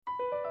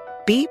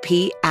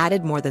BP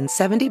added more than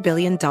 $70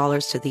 billion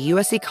to the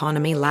U.S.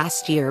 economy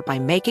last year by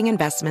making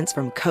investments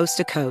from coast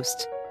to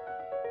coast.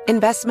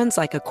 Investments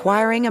like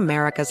acquiring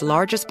America's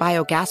largest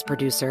biogas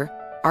producer,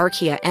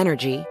 Archaea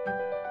Energy,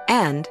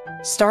 and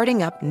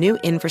starting up new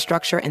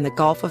infrastructure in the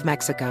Gulf of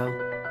Mexico.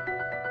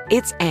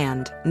 It's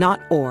and, not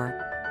or.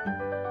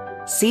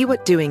 See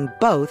what doing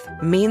both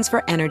means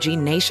for energy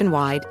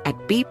nationwide at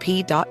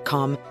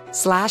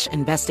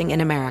bp.com/investing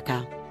in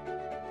America.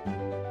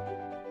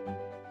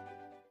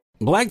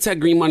 Black Tech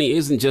Green Money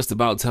isn't just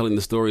about telling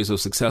the stories of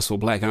successful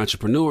Black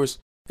entrepreneurs.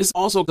 It's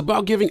also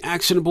about giving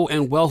actionable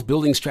and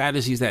wealth-building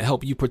strategies that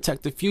help you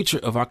protect the future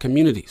of our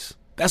communities.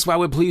 That's why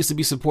we're pleased to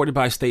be supported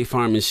by State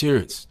Farm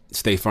Insurance.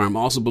 State Farm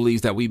also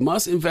believes that we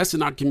must invest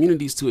in our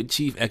communities to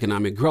achieve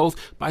economic growth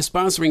by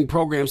sponsoring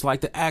programs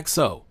like the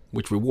ACT-SO,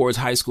 which rewards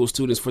high school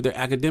students for their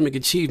academic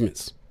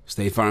achievements.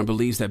 State Farm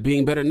believes that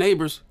being better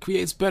neighbors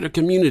creates better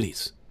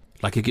communities.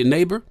 Like a good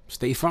neighbor,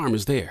 State Farm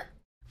is there.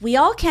 We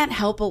all can't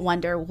help but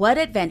wonder what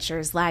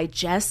adventures lie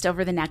just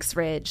over the next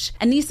ridge.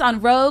 A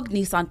Nissan Rogue,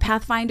 Nissan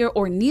Pathfinder,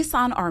 or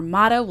Nissan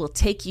Armada will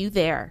take you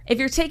there. If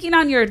you're taking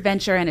on your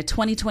adventure in a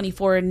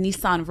 2024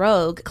 Nissan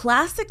Rogue,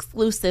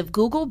 class-exclusive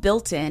Google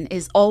built-in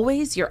is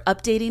always your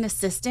updating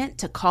assistant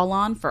to call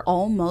on for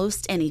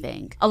almost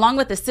anything. Along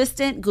with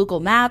Assistant, Google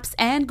Maps,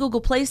 and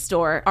Google Play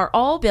Store are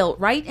all built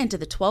right into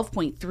the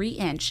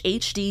 12.3-inch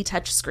HD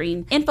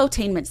touchscreen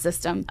infotainment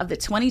system of the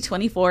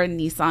 2024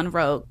 Nissan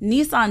Rogue.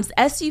 Nissan's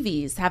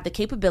SUVs have the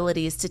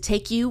capabilities to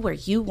take you where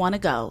you want to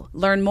go.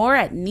 Learn more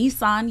at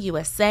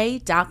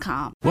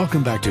nissanusa.com.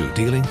 Welcome back to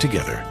Dealing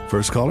Together.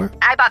 First caller?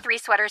 I bought 3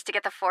 sweaters to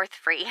get the 4th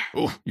free.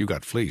 Oh, you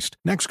got fleeced.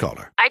 Next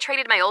caller? I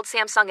traded my old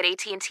Samsung at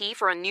AT&T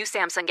for a new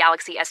Samsung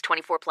Galaxy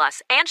S24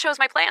 Plus and chose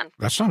my plan.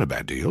 That's not a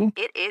bad deal.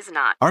 It is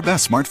not. Our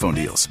best smartphone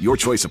deals. Your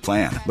choice of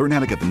plan. Learn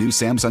how to get the new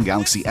Samsung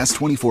Galaxy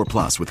S24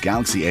 Plus with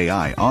Galaxy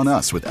AI on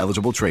us with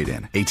eligible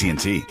trade-in.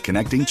 AT&T.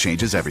 Connecting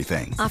changes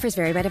everything. Offers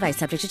vary by device.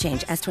 Subject to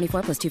change.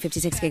 S24 plus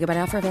 256 gigabyte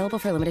offer available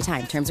for a limited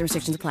time. Terms and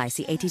restrictions apply.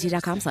 See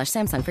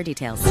att.com/Samsung for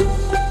details.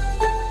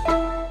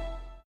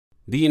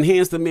 The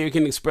Enhanced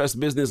American Express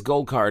Business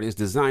Gold Card is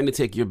designed to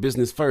take your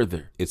business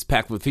further. It's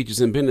packed with features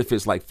and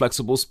benefits like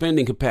flexible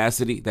spending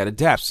capacity that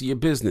adapts to your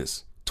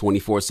business,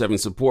 24/7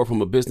 support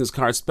from a business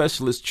card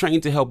specialist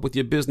trained to help with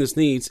your business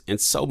needs, and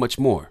so much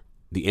more.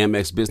 The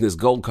Amex Business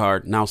Gold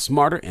Card, now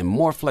smarter and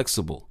more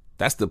flexible.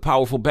 That's the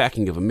powerful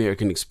backing of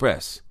American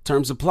Express.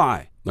 Terms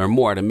apply. Learn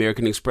more at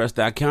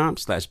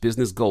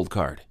americanexpress.com/business gold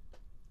card.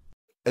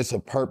 It's a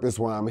purpose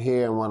when I'm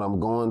here and when I'm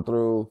going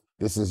through.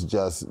 This is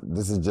just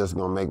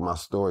gonna make my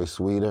story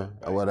sweeter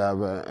or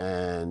whatever.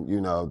 And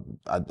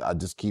I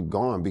just keep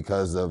going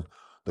because of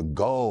the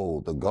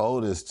goal. The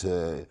goal is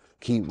to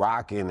keep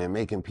rocking and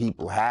making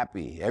people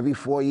happy. Every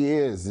 4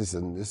 years,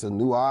 it's a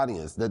new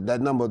audience.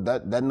 That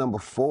number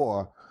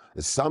 4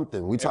 is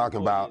something. We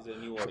talking about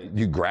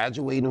you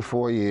graduate in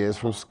 4 years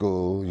from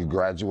school. You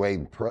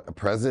graduate.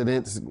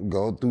 Presidents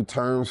go through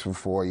terms for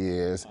 4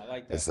 years. I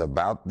like that. It's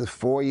about the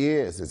 4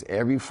 years. It's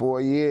every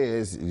 4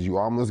 years you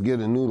almost get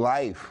a new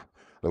life.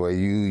 The way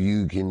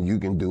you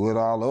can do it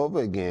all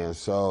over again.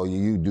 So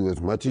you do as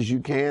much as you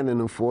can in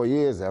the 4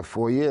 years. That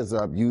 4 years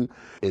up, you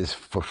is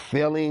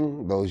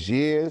fulfilling those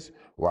years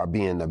while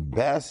being the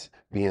best,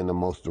 being the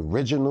most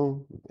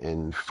original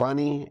and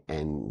funny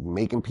and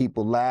making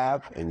people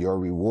laugh. And your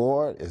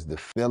reward is the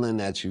feeling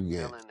that you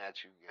get.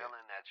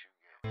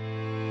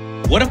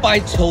 What if I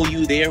told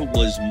you there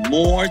was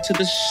more to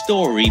the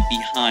story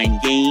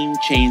behind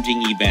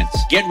game-changing events?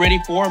 Get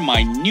ready for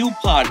my new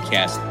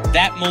podcast,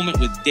 That Moment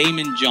with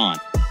Damon John.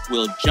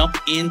 We'll jump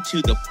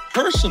into the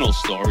personal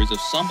stories of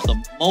some of the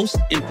most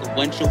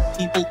influential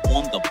people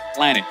on the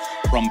planet,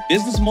 from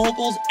business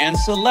moguls and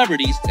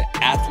celebrities to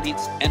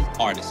athletes and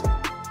artists.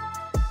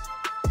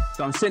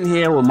 So I'm sitting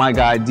here with my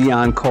guy,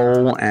 Deon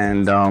Cole,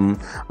 and I'm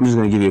just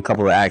going to give you a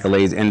couple of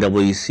accolades.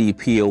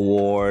 NAACP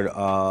Award,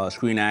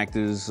 Screen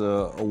Actors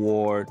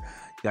Award.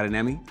 You got an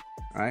Emmy,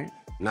 right?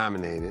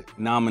 Nominated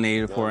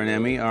For an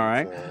Emmy, all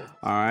right.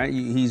 All right,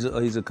 he's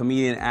a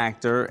comedian,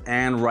 actor,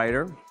 and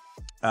writer.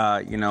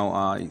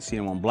 You see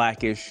him on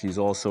Blackish. He's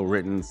also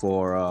written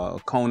for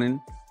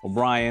Conan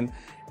O'Brien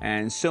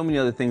and so many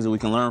other things that we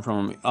can learn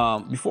from him.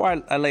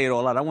 Before I lay it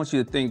all out, I want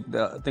you to think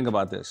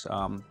about this.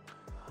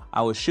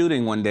 I was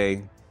shooting one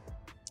day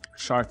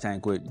Shark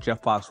Tank with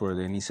Jeff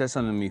Foxworthy, and he said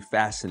something to me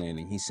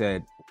fascinating. He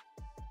said,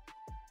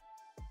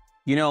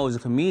 as a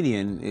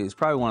comedian, it's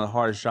probably one of the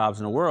hardest jobs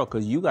in the world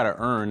because you got to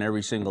earn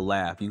every single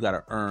laugh. You got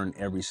to earn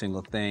every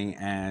single thing.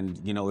 And,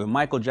 if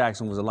Michael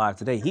Jackson was alive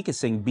today, he could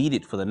sing Beat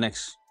It for the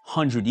next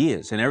 100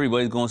 years, and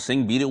everybody's going to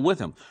sing Beat It with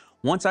him.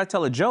 Once I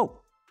tell a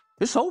joke,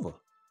 it's over.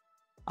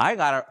 I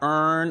got to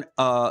earn,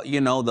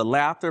 the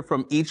laughter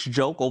from each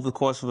joke over the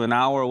course of an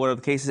hour or whatever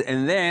the case is,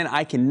 and then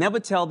I can never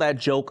tell that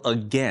joke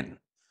again.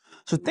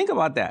 So think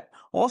about that.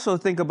 Also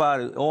think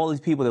about it, all these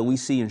people that we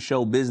see in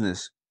show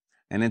business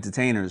and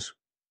entertainers.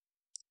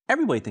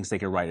 Everybody thinks they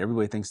can write.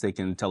 Everybody thinks they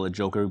can tell a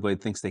joke. Everybody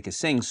thinks they can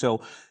sing.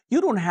 So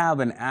you don't have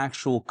an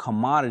actual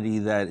commodity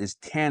that is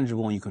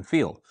tangible and you can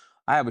feel.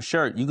 I have a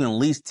shirt, you can at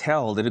least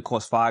tell that it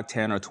costs $5,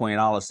 $10, or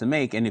 $20 to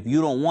make, and if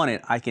you don't want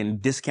it, I can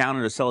discount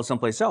it or sell it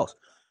someplace else.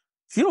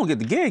 If you don't get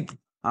the gig,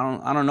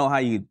 I don't know how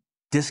you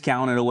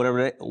discount it or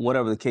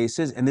whatever the case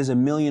is. And there's a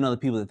million other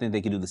people that think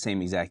they can do the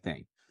same exact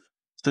thing.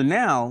 So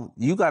now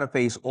you got to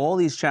face all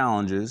these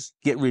challenges,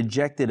 get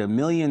rejected a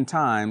million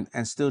times,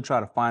 and still try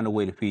to find a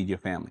way to feed your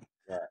family.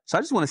 Yeah. So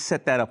I just want to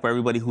set that up for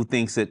everybody who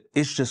thinks that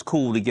it's just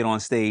cool to get on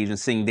stage and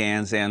sing,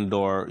 dance, and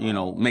or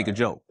make a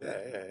joke.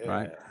 Yeah,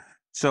 right.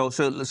 So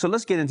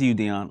let's get into you,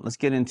 Deon. Let's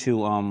get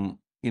into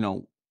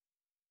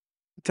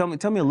Tell me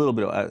a little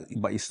bit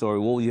about your story.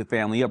 What was your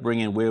family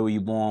upbringing? Where were you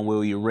born? Where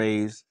were you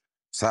raised?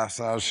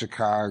 Southside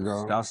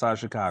Chicago. Southside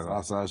Chicago.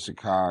 Southside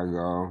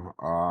Chicago.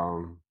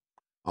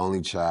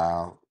 Only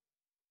child.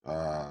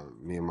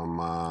 Me and my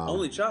mom.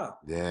 Only child?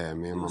 Yeah,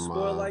 me and my mom.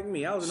 Spoiled like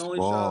me. I was an only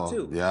child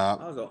too. Yeah.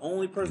 I was the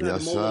only person that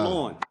had to mow the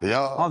lawn.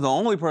 Yeah. I was the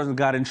only person that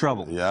got in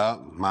trouble. Yeah.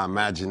 My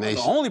imagination. I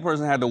was the only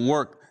person that had to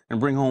work and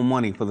bring home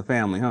money for the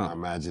family, huh? My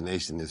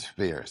imagination is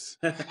fierce.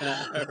 Right.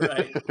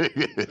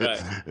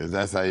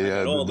 That's how you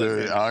have to do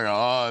it. I got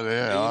all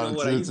that. All the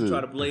what I used to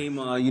try to blame,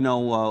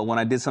 when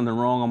I did something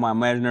wrong on my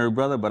imaginary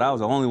brother, but I was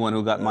the only one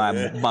who got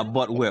my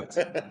butt whipped.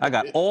 I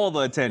got all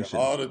the attention.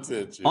 All the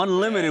attention.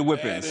 Unlimited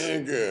whippings.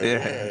 Good.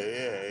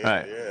 Yeah.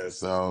 Right. Yeah.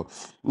 So,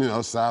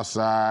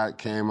 Southside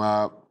came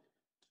up,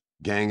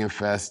 gang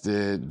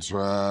infested,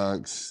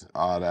 drugs,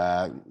 all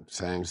that.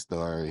 Same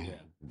story. Yeah.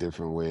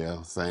 Different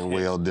wheel, same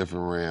wheel,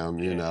 different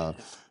rim,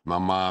 My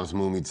mom's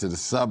moved me to the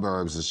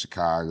suburbs of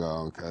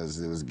Chicago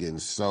because it was getting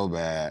so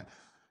bad.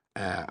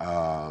 And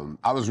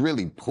I was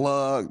really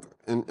plugged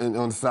on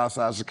the south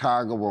side of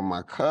Chicago with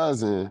my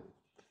cousin.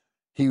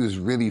 He was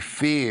really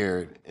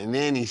feared. And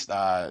then he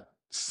started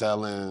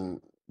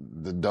selling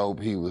the dope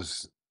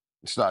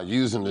started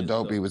using the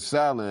dope he was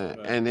selling.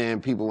 Right. And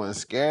then people weren't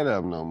scared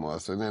of him no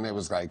more. So then it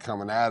was like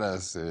coming at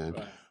us and...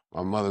 Right.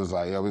 My mother was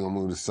like, we're going to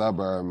move to the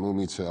suburb, move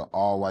me to an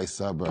all-white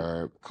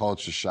suburb,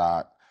 culture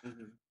shock.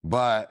 Mm-hmm.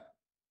 But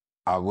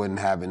I wouldn't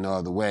have it no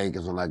other way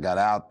because when I got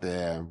out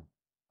there,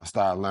 I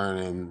started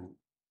learning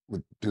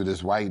through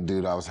this white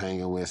dude I was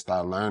hanging with,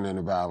 started learning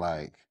about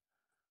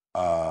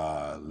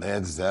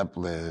Led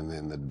Zeppelin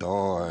and the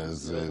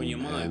Doors. And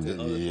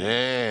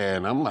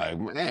I'm like,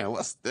 man,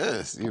 what's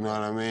this? You know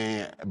what I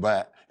mean?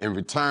 But in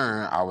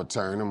return, I would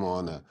turn them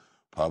on to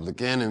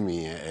Public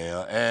Enemy and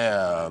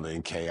LL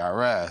and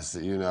KRS,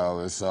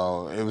 and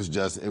so it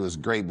was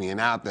great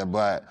being out there,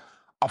 but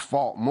I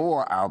fought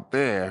more out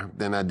there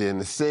than I did in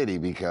the city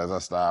because I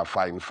started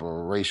fighting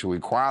for racial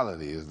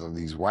equality.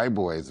 These white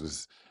boys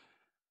was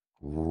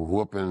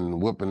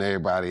whooping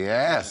everybody's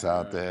ass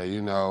out there,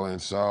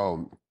 and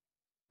so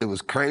it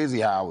was crazy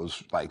how I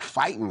was like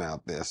fighting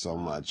out there so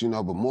much,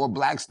 but more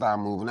blacks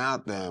started moving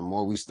out there and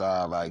more we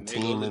started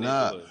teaming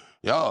up.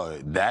 Yo,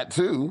 that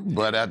too,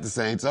 but at the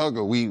same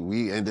token,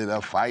 we ended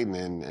up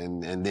fighting,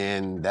 and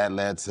then that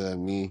led to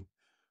me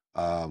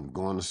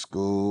going to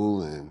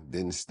school and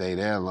didn't stay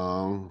there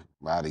long,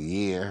 about a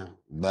year,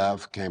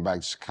 left, came back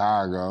to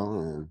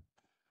Chicago and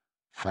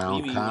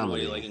found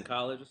comedy. You went in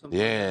college or something?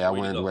 Yeah, I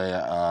went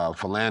to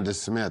Philander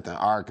Smith in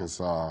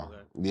Arkansas. Okay.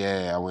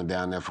 Yeah, I went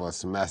down there for a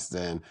semester,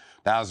 and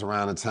that was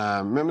around the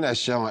time, remember that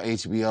show on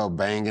HBO,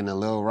 Banging in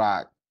Little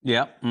Rock?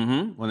 Yeah,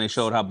 when they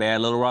showed how bad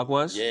Little Rock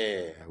was?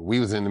 Yeah, we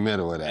was in the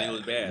middle of that. And it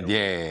was bad.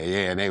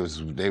 Yeah, and they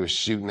was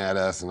shooting at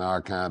us and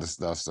all kind of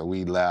stuff, so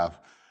we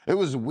left. It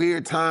was a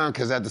weird time,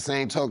 because at the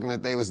same token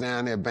that they was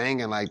down there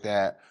banging like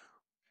that,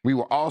 we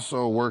were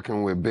also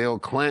working with Bill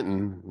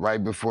Clinton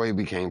right before he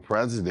became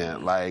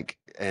president,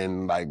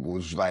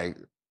 was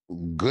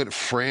good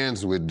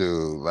friends with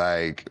dude.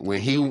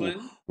 When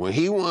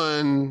he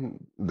won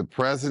the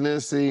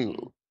presidency,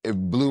 it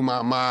blew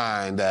my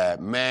mind that,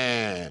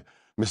 man,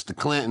 Mr.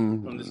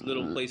 Clinton, from this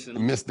little place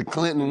Mr.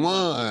 Clinton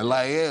won.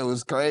 It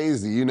was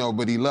crazy,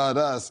 but he loved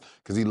us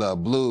because he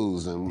loved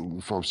blues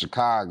and from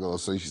Chicago.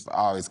 So he used to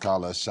always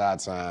call us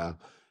Chi-Town.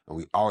 And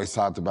we always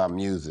talked about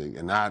music.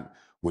 And I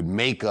would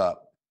make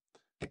up.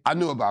 I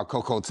knew about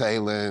Coco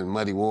Taylor and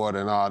Muddy Water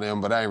and all them,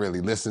 but I didn't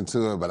really listen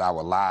to it. But I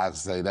would lie to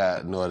say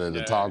that in order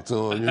to talk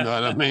to him, you know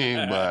what I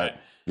mean? But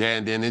yeah,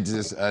 and then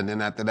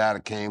then after that, I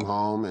came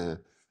home and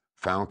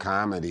found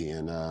comedy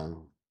and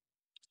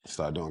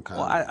started doing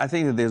comedy. Well, I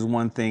think that there's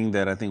one thing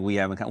that I think we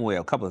have in common. We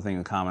have a couple of things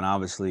in common.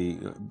 Obviously,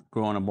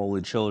 growing up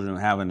only children,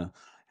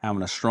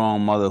 having a strong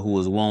mother who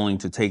was willing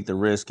to take the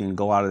risk and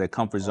go out of their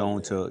comfort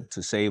zone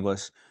to save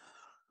us.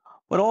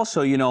 But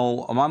also,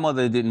 my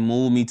mother didn't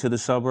move me to the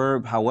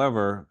suburb.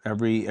 However,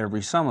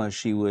 every summer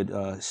she would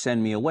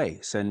send me away,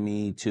 send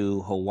me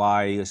to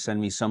Hawaii, or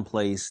send me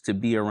someplace to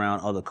be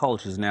around other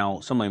cultures. Now,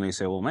 somebody may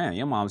say, well, man,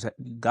 your mom's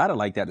got it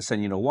like that to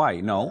send you to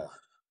Hawaii. No. Yeah.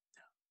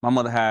 My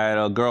mother had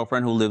a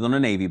girlfriend who lived on a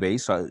Navy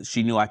base, so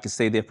she knew I could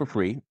stay there for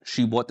free.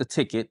 She bought the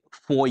ticket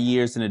 4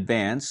 years in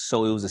advance,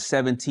 so it was a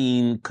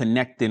 17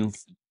 connecting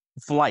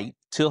flight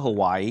to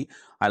Hawaii.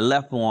 I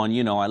left in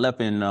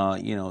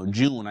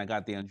June. I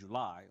got there in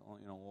July.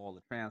 All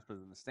the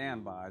transfers and the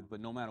standbys. But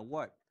no matter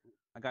what,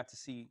 I got to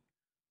see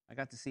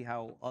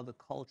how other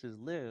cultures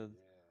lived,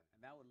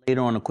 and that would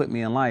later on equip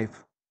me in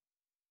life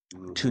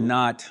to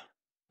not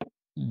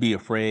be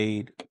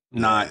afraid,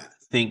 not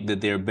think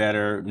that they're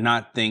better,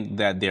 not think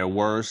that they're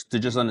worse, to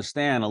just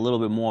understand a little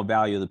bit more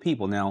value of the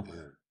people. Now,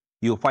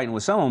 you were fighting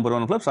with someone, but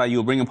on the flip side, you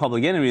were bringing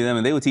Public Enemy to them,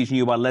 and they were teaching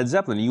you about Led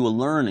Zeppelin, and you were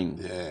learning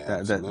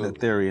that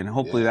theory. And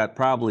hopefully that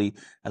probably,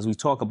 as we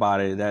talk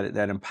about it,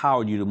 that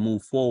empowered you to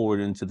move forward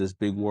into this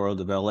big world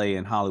of L.A.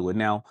 and Hollywood.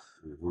 Now,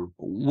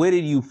 where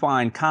did you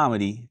find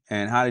comedy,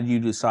 and how did you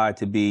decide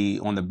to be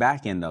on the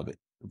back end of it?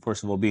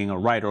 First of all, being a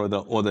writer, or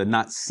the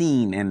not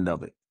seen end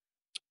of it?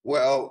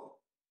 Well,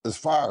 as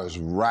far as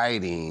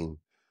writing,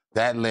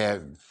 that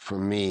led for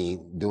me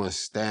doing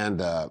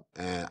stand-up,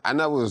 and I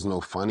never was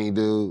no funny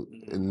dude,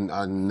 and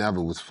I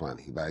never was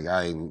funny. Like,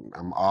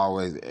 I'm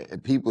always,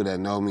 people that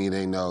know me,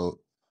 they know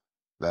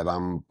that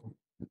I'm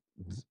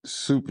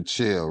super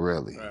chill,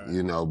 really,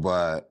 you know,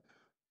 but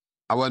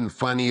I wasn't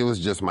funny. It was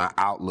just my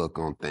outlook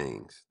on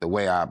things, the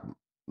way I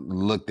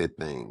looked at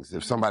things.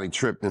 If somebody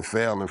tripped and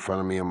fell in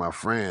front of me and my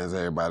friends,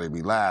 everybody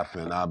be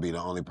laughing. I'll be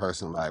the only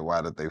person like,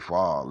 why did they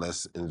fall?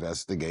 Let's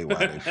investigate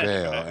why they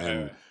fell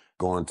and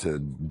go into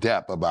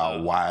depth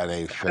about why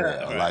they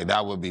fell. Like,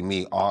 that would be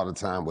me all the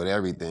time with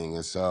everything.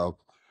 And so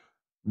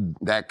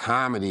that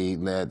comedy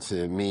led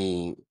to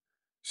me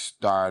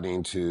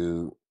starting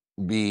to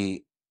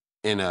be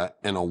in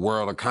a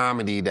world of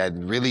comedy that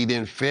really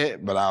didn't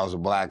fit, but I was a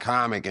black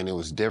comic and it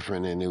was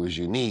different and it was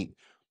unique.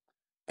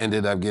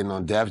 Ended up getting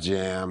on Def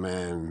Jam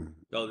and...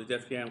 Oh, the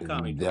Def Jam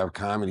Comedy Def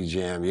Comedy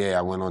Jam, yeah.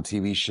 I went on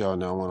TV show,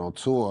 then I went on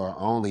tour.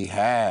 I only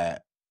had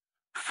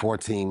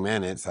 14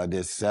 minutes. I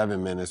did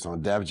 7 minutes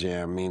on Def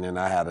Jam, meaning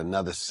I had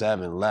another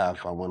 7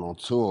 left. I went on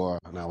tour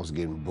and I was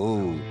getting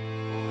booed.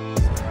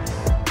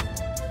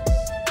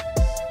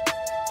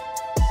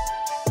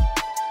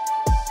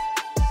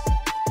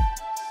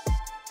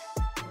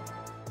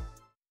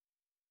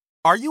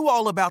 Are you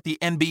all about the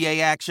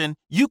NBA action?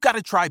 You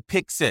gotta try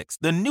Pick 6,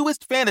 the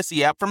newest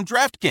fantasy app from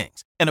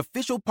DraftKings, an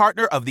official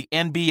partner of the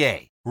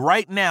NBA.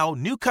 Right now,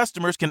 new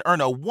customers can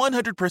earn a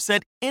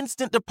 100%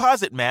 instant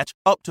deposit match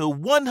up to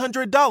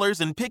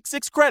 $100 in Pick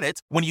 6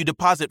 credits when you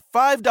deposit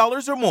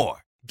 $5 or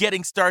more.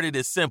 Getting started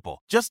is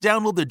simple. Just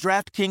download the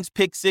DraftKings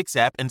Pick 6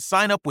 app and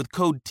sign up with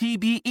code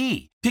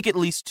TBE. Pick at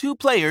least 2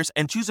 players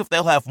and choose if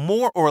they'll have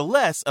more or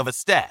less of a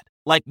stat.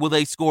 Like, will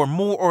they score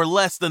more or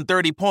less than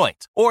 30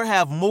 points? Or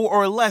have more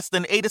or less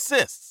than 8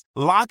 assists?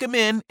 Lock them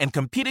in and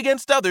compete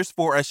against others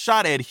for a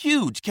shot at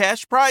huge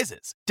cash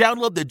prizes.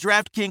 Download the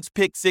DraftKings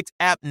Pick 6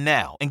 app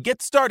now and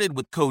get started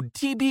with code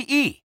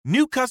TBE.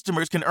 New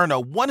customers can earn a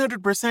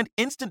 100%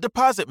 instant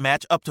deposit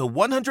match up to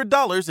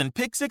 $100 in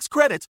Pick 6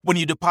 credits when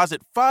you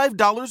deposit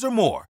 $5 or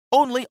more.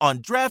 Only on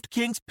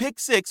DraftKings Pick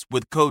 6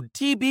 with code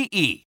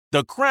TBE.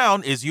 The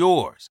crown is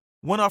yours.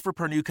 One offer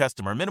per new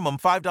customer. Minimum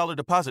 $5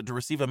 deposit to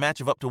receive a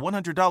match of up to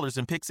 $100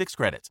 in Pick 6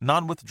 credits.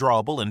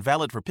 Non-withdrawable and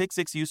valid for Pick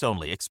 6 use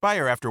only.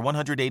 Expire after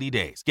 180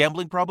 days.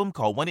 Gambling problem?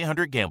 Call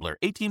 1-800-GAMBLER.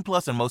 18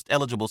 plus in most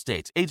eligible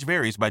states. Age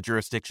varies by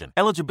jurisdiction.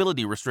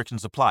 Eligibility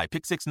restrictions apply.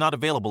 Pick 6 not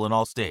available in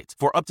all states.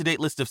 For up-to-date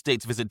list of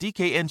states, visit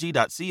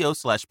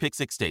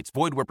dkng.co/pick6states.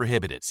 Void where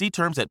prohibited. See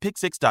terms at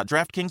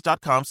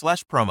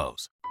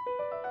pick6.draftkings.com/promos.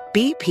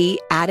 BP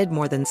added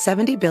more than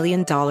 $70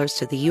 billion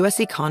to the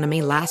U.S.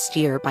 economy last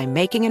year by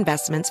making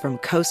investments from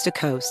coast to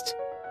coast.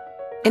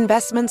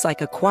 Investments like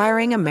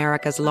acquiring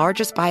America's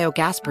largest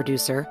biogas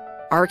producer,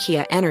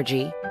 Archaea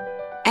Energy,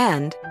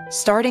 and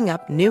starting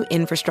up new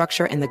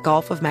infrastructure in the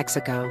Gulf of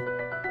Mexico.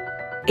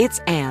 It's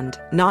and,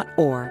 not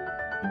or.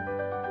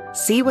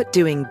 See what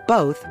doing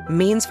both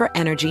means for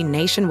energy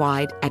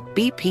nationwide at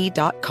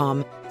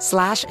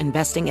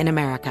bp.com/investing in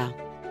America.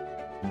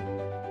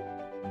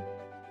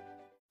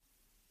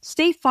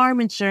 State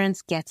Farm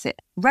Insurance gets it.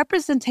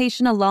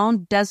 Representation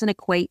alone doesn't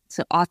equate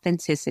to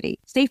authenticity.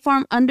 State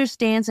Farm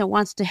understands and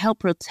wants to help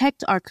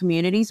protect our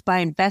communities by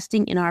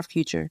investing in our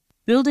future,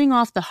 building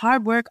off the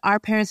hard work our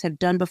parents have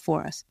done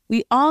before us.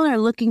 We all are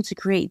looking to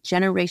create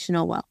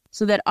generational wealth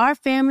so that our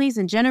families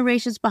and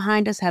generations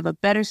behind us have a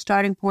better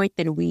starting point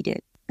than we did.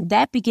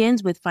 That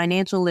begins with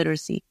financial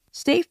literacy.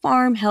 State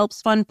Farm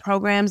helps fund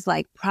programs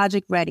like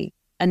Project Ready,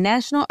 a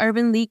National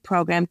Urban League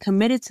program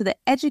committed to the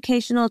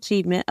educational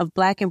achievement of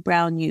Black and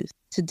Brown youth.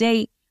 To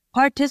date,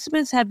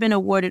 participants have been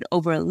awarded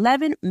over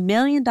 $11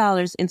 million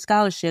in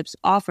scholarships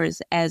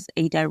offers as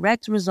a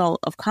direct result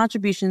of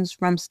contributions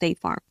from State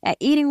Farm. At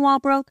Eating While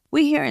Broke,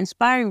 we hear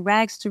inspiring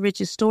rags to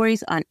riches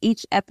stories on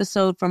each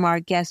episode from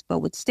our guests, but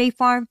with State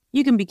Farm,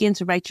 you can begin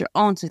to write your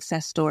own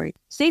success story.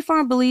 State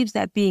Farm believes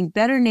that being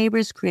better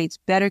neighbors creates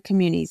better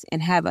communities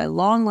and have a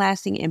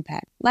long-lasting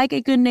impact. Like a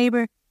good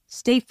neighbor,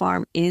 State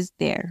Farm is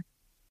there.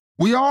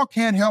 We all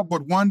can't help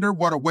but wonder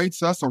what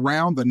awaits us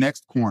around the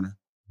next corner.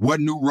 What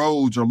new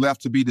roads are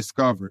left to be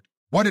discovered?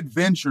 What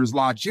adventures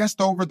lie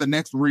just over the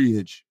next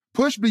ridge?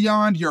 Push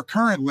beyond your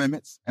current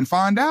limits and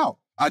find out.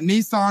 A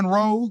Nissan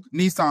Rogue,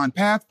 Nissan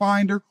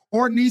Pathfinder,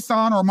 or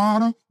Nissan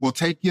Armada will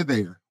take you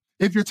there.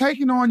 If you're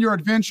taking on your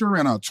adventure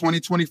in a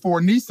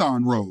 2024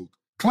 Nissan Rogue,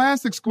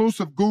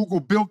 class-exclusive Google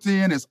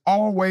built-in is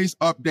always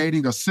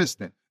updating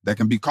assistant that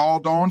can be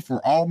called on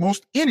for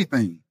almost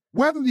anything.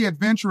 Whether the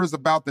adventure is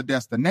about the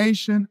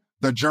destination,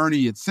 the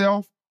journey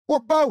itself, or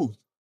both?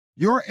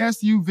 Your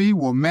SUV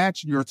will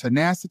match your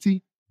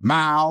tenacity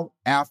mile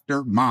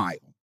after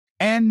mile.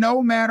 And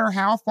no matter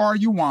how far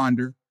you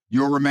wander,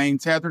 you'll remain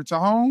tethered to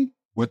home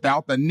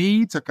without the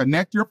need to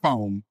connect your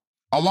phone.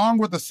 Along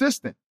with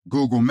Assistant,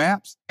 Google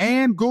Maps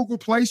and Google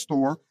Play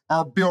Store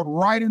are built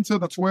right into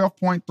the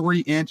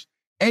 12.3-inch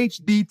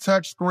HD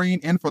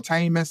touchscreen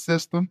infotainment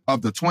system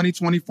of the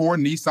 2024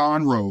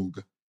 Nissan Rogue.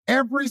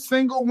 Every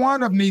single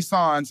one of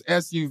Nissan's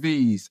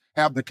SUVs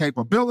have the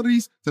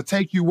capabilities to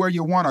take you where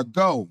you want to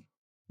go.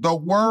 The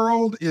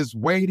world is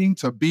waiting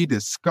to be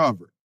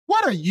discovered.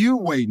 What are you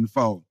waiting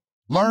for?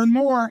 Learn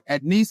more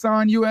at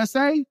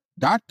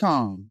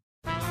nissanusa.com.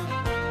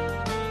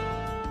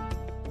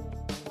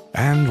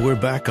 And we're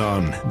back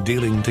on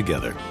Dealing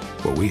Together,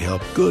 where we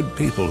help good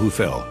people who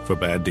fell for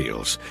bad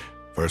deals.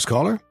 First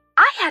caller?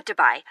 I had to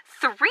buy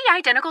 3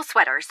 identical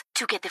sweaters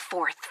to get the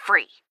 4th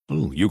free.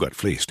 Ooh, you got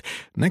fleeced.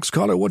 Next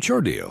caller, what's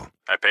your deal?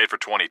 I paid for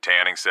 20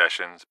 tanning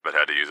sessions, but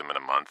had to use them in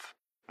a month.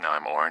 Now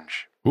I'm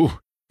orange. Ooh,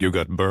 you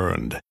got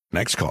burned.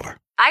 Next caller.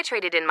 I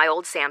traded in my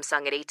old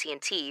Samsung at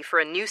AT&T for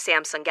a new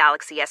Samsung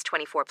Galaxy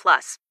S24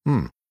 Plus.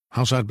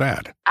 How's that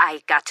bad?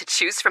 I got to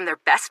choose from their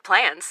best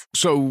plans.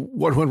 So,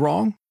 what went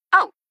wrong?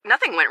 Oh,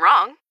 nothing went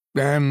wrong.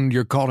 And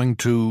you're calling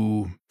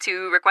to...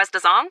 To request a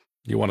song?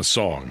 You want a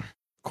song.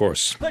 Of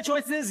course. The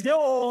choice is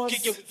yours.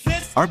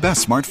 Our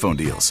best smartphone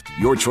deals.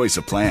 Your choice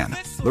of plan.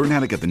 Learn how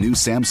to get the new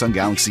Samsung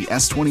Galaxy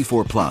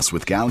S24 Plus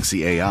with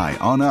Galaxy AI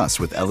on us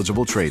with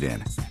eligible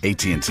trade-in.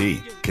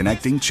 AT&T.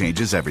 Connecting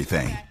changes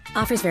everything.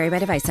 Offers vary by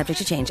device, subject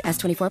to change.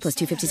 S24 plus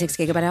 256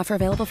 gigabyte offer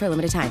available for a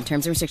limited time.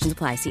 Terms and restrictions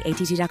apply. See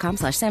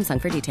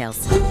att.com/Samsung for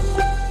details.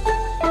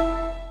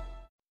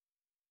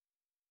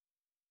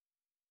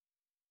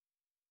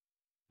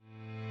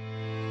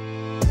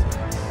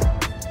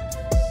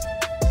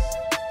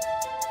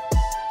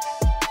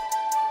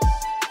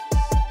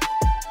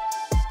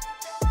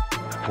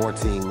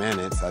 14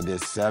 minutes. I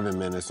did 7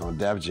 minutes on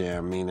Def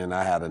Jam, meaning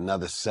I had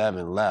another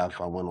 7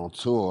 left. I went on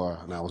tour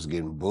and I was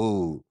getting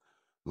booed,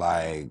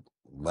 like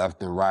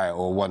left and right,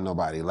 or wasn't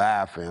nobody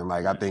laughing.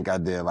 Like I think I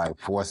did like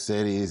 4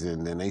 cities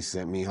and then they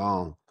sent me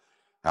home.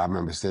 I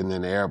remember sitting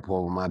in the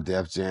airport with my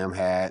Def Jam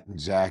hat and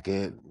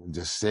jacket,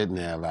 just sitting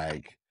there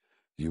like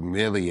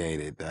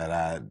humiliated that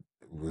I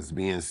was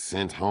being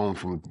sent home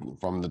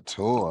from the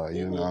tour,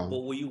 you know. But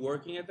were you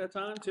working at that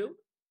time too?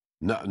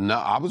 No,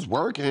 I was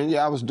working.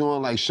 Yeah, I was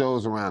doing like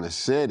shows around the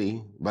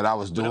city, but I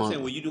was doing. But I'm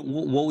saying,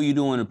 what were you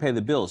doing to pay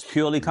the bills?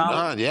 Purely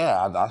comedy?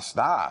 I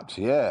stopped.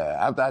 Yeah,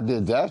 after I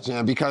did Def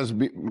Jam, because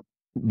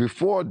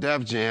before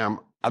Def Jam,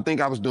 I think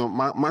I was doing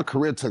my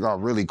career took off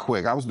really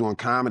quick. I was doing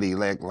comedy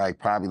like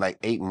probably like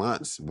 8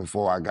 months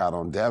before I got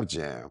on Def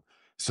Jam.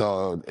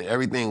 So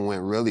everything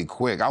went really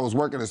quick. I was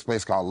working at this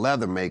place called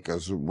Leather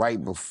Makers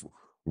right before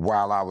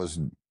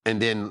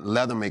and then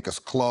Leather Makers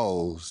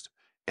closed.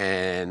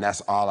 And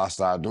that's all I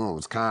started doing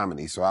was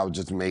comedy. So I was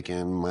just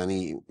making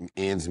money,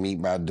 ends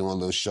meet by doing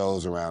little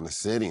shows around the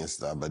city and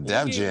stuff. But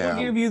Def Jam.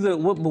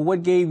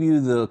 What gave you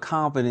the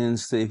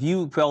confidence that if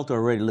you felt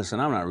already, listen,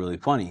 I'm not really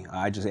funny,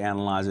 I just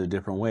analyze it a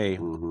different way.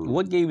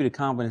 What gave you the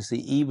confidence to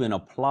even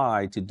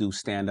apply to do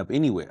stand-up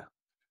anywhere?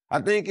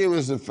 I think it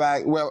was the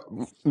fact,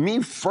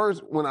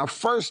 when I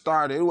first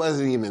started, it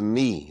wasn't even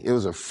me. It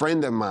was a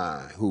friend of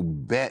mine who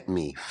bet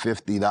me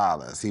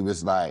 $50. He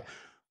was like,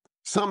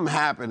 something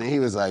happened and he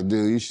was like,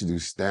 dude, you should do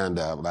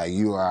stand-up. Like,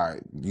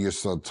 you're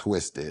so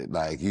twisted.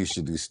 Like, you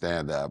should do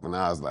stand-up. And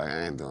I was like,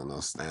 I ain't doing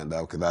no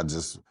stand-up because I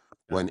just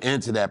wasn't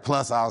into that.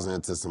 Plus, I was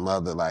into some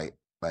other, like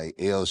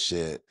ill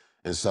shit.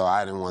 And so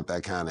I didn't want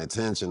that kind of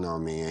attention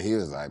on me. And he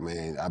was like,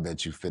 man, I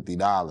bet you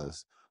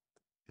 $50.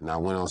 And I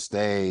went on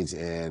stage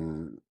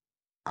and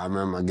I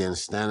remember getting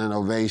standing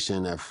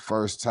ovation that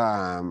first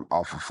time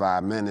off of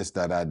 5 minutes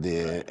that I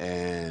did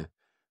and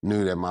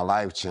knew that my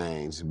life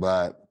changed.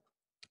 But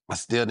I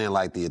still didn't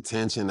like the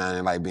attention. I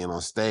didn't like being on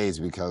stage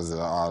because of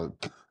all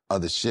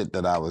other shit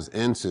that I was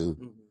into.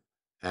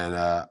 And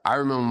I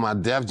remember my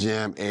Def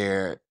Jam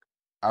aired.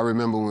 I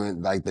remember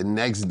when, like, the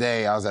next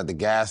day I was at the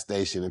gas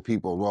station and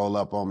people roll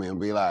up on me and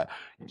be like,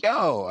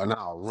 yo, and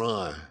I'll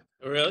run.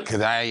 Really?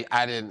 Because I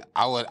didn't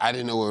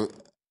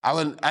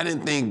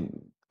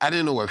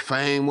know what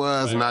fame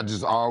was, right. And I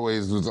just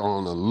always was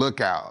on the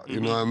lookout. You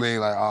know what I mean?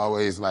 Like,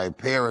 always, like,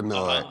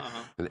 paranoid.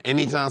 And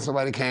anytime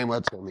somebody came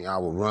up to me, I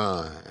would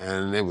run.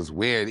 And it was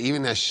weird.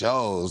 Even at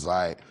shows,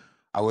 like,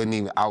 I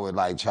would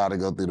like try to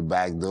go through the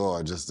back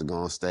door just to go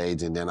on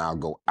stage, and then I'll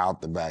go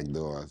out the back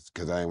door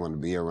because I didn't want to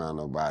be around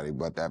nobody.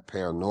 But that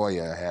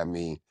paranoia had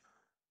me,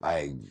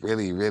 like,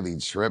 really, really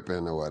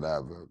tripping or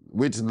whatever,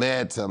 which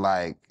led to,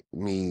 like,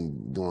 me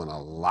doing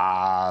a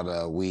lot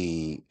of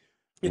weed,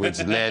 which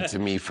led to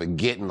me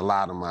forgetting a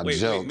lot of my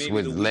jokes,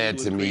 which led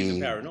to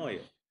me. Paranoia.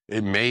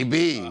 It may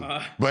be,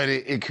 but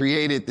it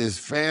created this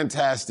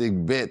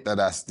fantastic bit that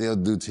I still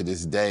do to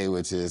this day,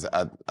 which is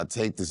I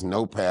take this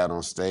notepad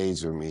on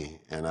stage with me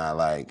and I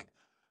like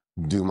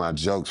do my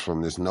jokes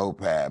from this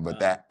notepad. But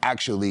that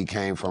actually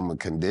came from a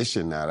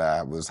condition that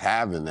I was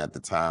having at the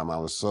time. I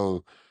was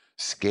so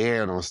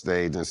scared on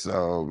stage and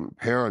so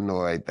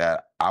paranoid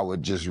that I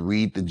would just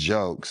read the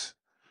jokes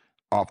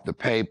off the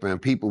paper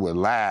and people would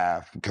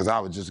laugh because I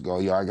would just go,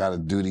 yo, I got to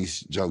do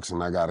these jokes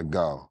and I got to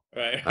go.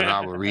 Right. And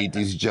I would read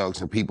these jokes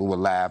and people would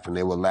laugh and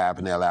they would laugh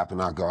and they'll laugh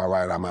and I'd go, all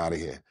right, I'm out of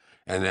here.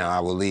 And then I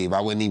would leave. I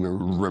wouldn't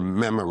even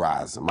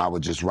memorize them. I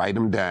would just write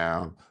them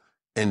down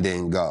and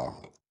then go.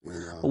 You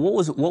know? What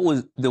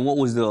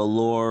was the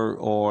allure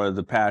or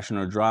the passion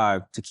or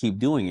drive to keep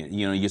doing it?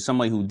 You know, you're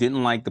somebody who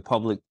didn't like the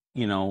public,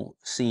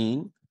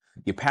 scene.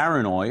 You're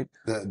paranoid.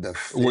 The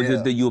Was fear.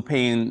 it that you were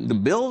paying the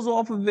bills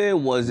off of it?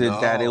 Was it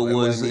that it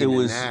was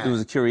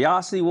a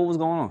curiosity? What was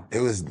going on?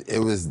 It was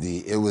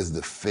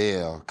the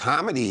feel.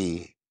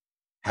 Comedy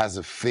has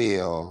a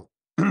feel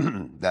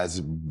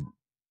that's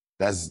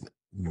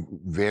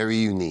very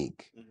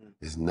unique.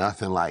 There's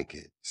nothing like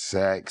it.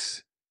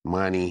 Sex,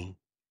 money,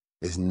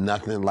 there's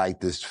nothing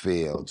like this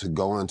feel. To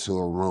go into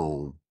a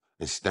room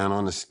and stand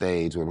on the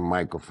stage with a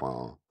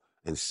microphone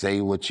and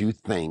say what you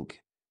think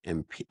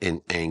and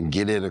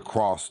get it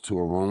across to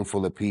a room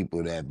full of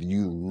people that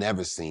you've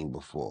never seen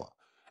before.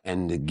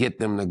 And to get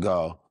them to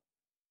go,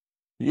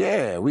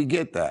 yeah, we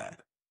get that.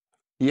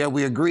 Yeah,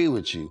 we agree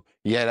with you.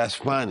 Yeah, that's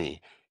funny.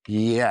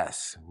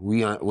 Yes,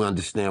 we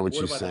understand what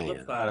you're saying. The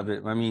flip side of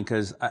it, I mean,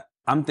 because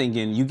I'm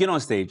thinking, you get on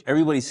stage,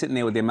 everybody's sitting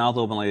there with their mouth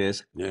open like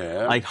this.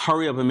 Yeah. Like,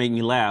 hurry up and make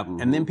me laugh.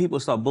 And then people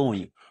start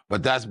booing you.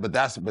 But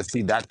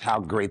see, that's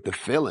how great the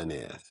feeling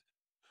is.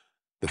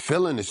 The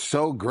feeling is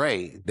so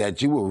great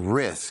that you will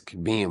risk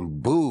being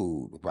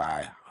booed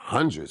by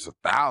hundreds of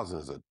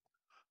thousands of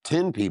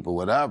 10 people,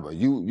 whatever.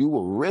 You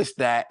will risk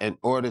that in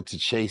order to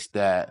chase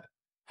that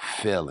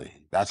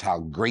feeling. That's how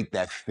great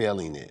that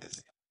feeling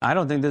is. I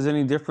don't think there's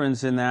any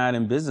difference in that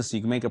in business.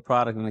 You can make a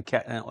product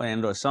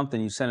and or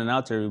something, you send it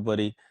out to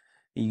everybody.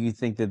 You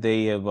think that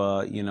they have,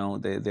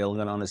 they're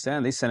going to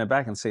understand. They send it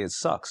back and say it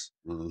sucks,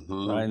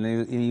 right?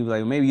 And you're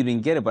like, maybe you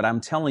didn't get it, but I'm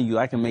telling you,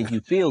 I can make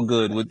you feel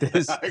good with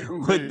this,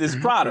 with this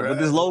product, with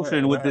this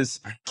lotion, with this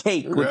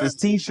cake, with this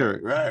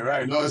T-shirt.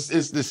 Right. No,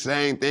 it's the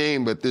same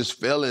thing, but this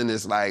feeling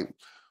is like,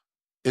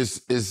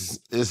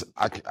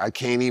 I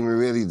can't even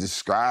really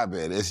describe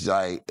it. It's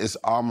like, it's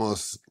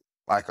almost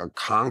like a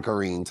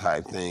conquering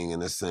type thing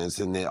in a sense,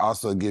 and it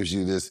also gives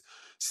you this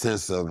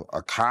sense of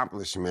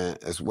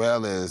accomplishment as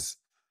well as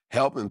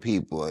helping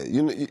people.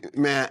 You know,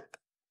 man,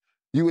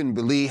 you wouldn't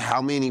believe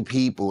how many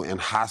people in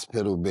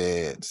hospital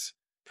beds,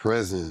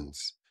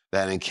 prisons,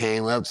 that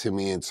came up to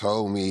me and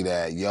told me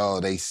that, yo,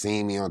 they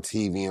seen me on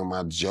TV and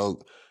my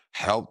joke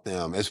helped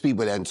them. There's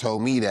people that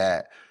told me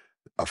that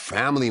a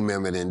family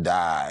member then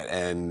died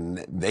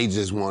and they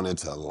just wanted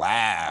to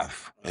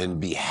laugh and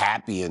be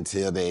happy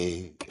until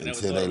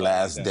their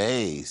last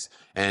days.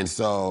 And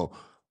so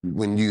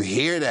when you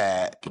hear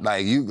that,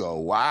 like, you go,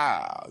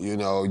 wow,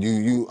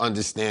 you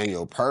understand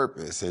your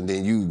purpose, and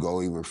then you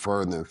go even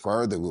further and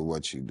further with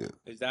what you do.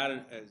 Is that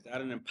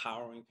an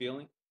empowering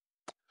feeling?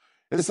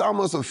 It's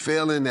almost a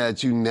feeling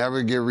that you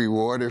never get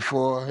rewarded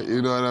for,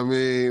 you know what I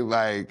mean?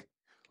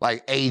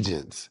 Like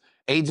agents.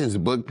 Agents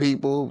book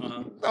people.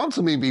 Don't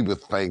too many people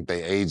think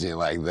they agent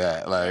like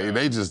that. Like,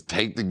 they just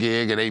take the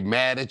gig and they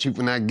mad at you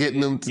for not getting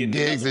them to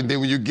gigs, and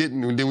then when you get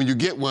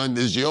one,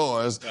 it's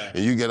yours,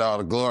 and you get all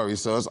the glory.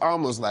 So it's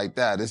almost like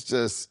that. It's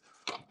just,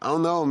 I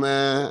don't know,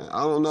 man.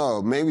 I don't know.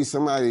 Maybe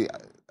somebody,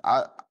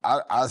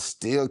 I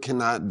still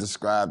cannot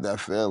describe that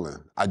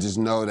feeling. I just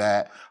know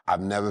that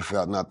I've never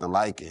felt nothing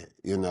like it,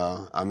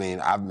 I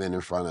mean, I've been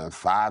in front of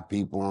 5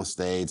 people on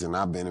stage, and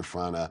I've been in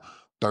front of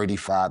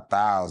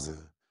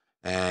 35,000.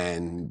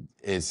 And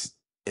it's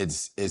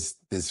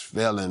this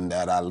feeling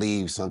that I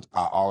leave.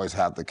 I always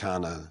have to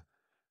kind of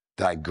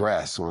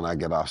digress when I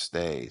get off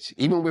stage.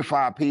 Even with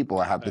 5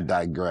 people, I have to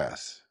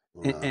digress.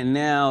 And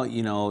now,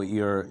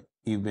 you've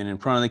been in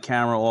front of the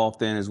camera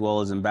often as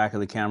well as in back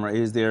of the camera.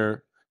 Is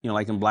there,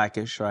 like in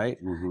Blackish, right?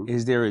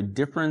 Is there a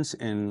difference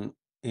in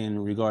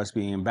regards to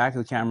being in back of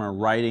the camera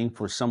and writing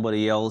for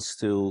somebody else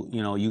to,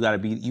 you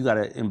got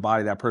to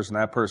embody that person.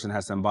 That person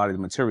has to embody the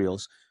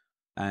materials.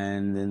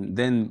 And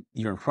then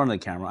you're in front of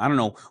the camera. I don't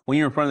know, when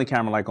you're in front of the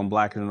camera, like on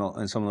Black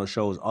and some of those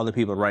shows, other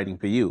people are writing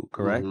for you,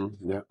 correct?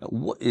 Yeah.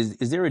 What is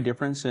there a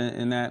difference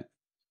in that?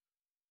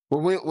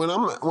 Well, when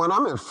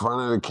I'm in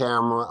front of the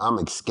camera, I'm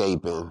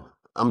escaping.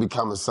 I'm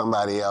becoming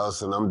somebody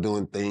else, and I'm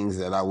doing things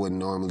that I wouldn't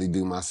normally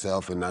do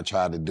myself, and I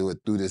try to do it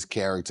through this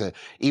character.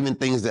 Even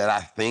things that I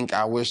think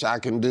I wish I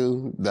can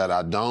do that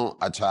I don't,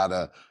 I try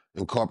to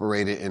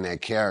incorporate it in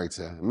that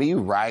character. Me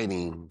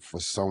writing for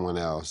someone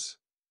else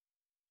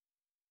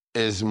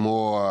is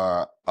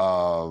more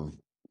of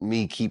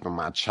me keeping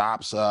my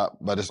chops up,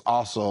 but it's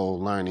also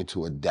learning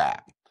to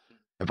adapt.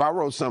 If I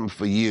wrote something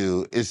for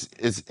you, it's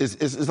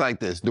like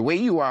this. The way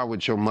you are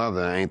with your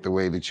mother ain't the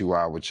way that you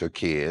are with your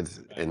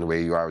kids, and the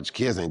way you are with your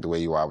kids ain't the way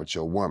you are with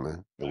your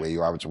woman. The way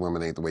you are with your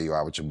woman ain't the way you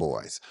are with your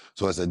boys.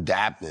 So it's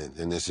adapting,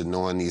 and it's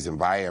knowing these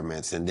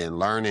environments, and then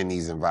learning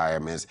these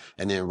environments,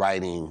 and then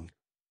writing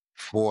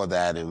for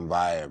that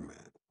environment.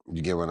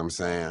 You get what I'm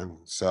saying?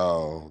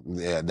 So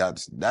yeah,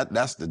 that's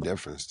the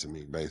difference to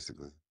me,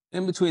 basically.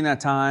 In between that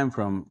time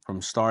from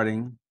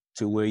starting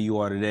to where you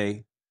are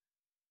today,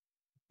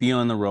 be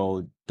on the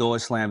road,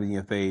 doors slammed in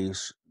your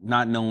face,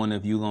 not knowing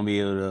if you're going to be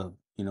able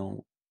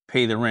to,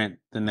 pay the rent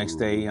the next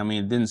day. I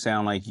mean, it didn't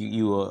sound like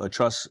you were a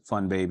trust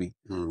fund baby.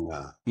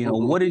 Nah.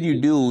 What did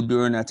you do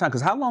during that time?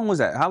 Because how long was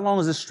that? How long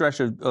was this stretch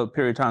of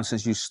period of time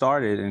since you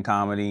started in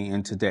comedy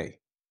and today?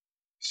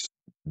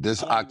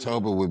 This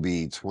October would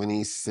be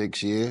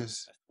 26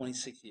 years.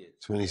 26 years.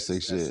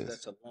 26 years.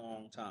 That's a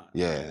long time.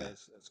 Yeah. Right?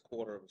 That's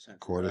quarter of a century.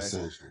 Quarter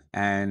century.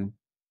 And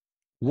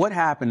what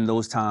happened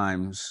those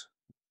times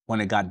when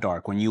it got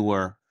dark, when you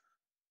were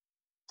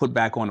put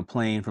back on a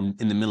plane from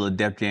in the middle of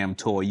Def Jam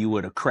tour? You were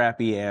at a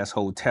crappy ass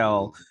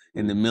hotel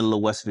in the middle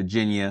of West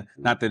Virginia.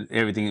 Not that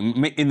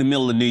everything in the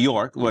middle of New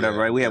York, whatever,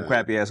 right? We have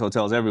crappy ass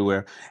hotels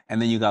everywhere.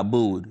 And then you got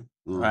booed,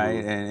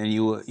 right? And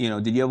you were,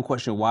 did you ever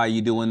question why are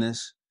you doing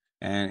this?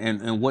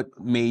 And what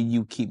made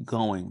you keep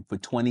going for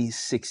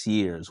 26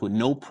 years with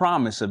no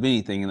promise of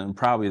anything in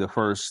probably the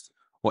first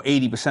or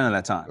 80% of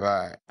that time?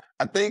 Right.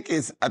 I think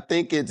it's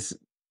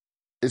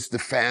the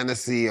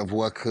fantasy of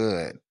what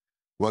could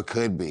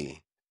be.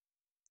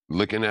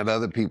 Looking at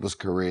other people's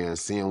career and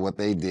seeing what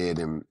they did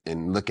and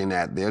looking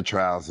at their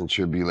trials and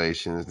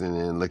tribulations and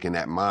then looking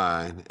at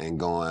mine and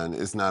going,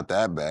 it's not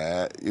that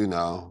bad.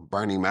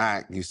 Bernie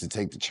Mac used to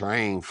take the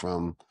train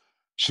from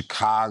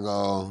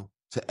Chicago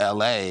to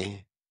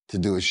LA to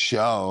do a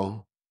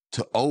show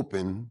to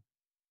open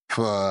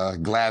for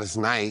Gladys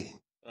Knight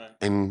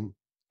and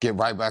get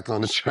right back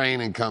on the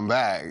train and come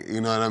back.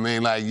 You know what I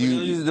mean? Like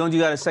don't you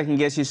got to second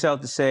guess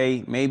yourself to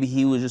say maybe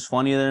he was just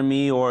funnier than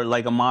me, or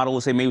like a model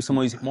would say maybe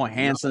somebody's more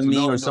handsome than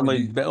me, or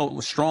somebody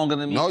stronger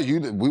than me? No,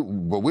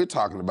 but we're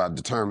talking about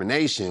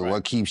determination. Right.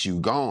 What keeps you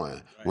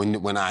going?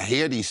 Right. When I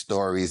hear these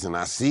stories and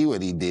I see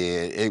what he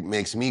did, it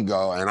makes me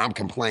go. And I'm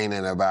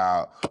complaining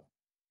about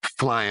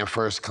flying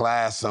first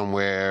class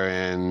somewhere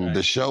and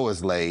the show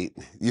is late.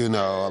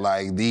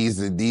 Like these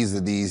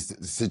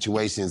are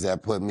situations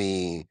that put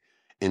me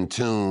in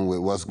tune with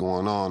what's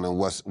going on and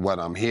what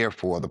I'm here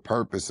for. The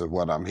purpose of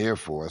what I'm here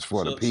for is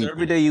for the people. So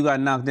every day you got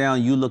knocked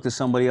down, you looked at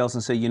somebody else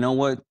and said, you know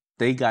what?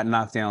 They got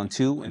knocked down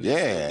too. And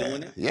they're still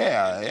doing it?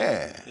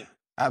 Yeah.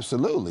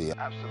 Absolutely.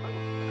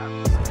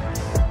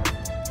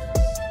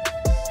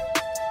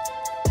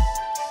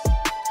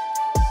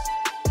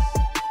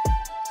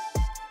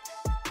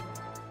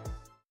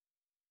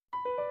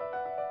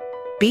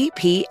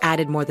 BP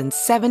added more than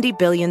 $70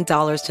 billion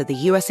to the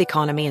U.S.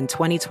 economy in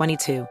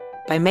 2022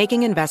 by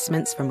making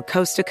investments from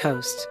coast to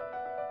coast.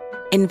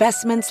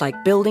 Investments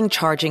like building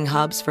charging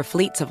hubs for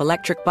fleets of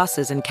electric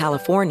buses in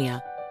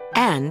California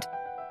and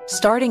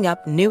starting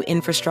up new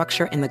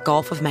infrastructure in the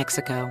Gulf of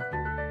Mexico.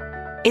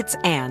 It's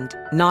and,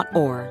 not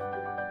or.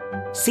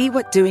 See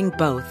what doing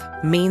both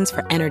means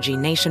for energy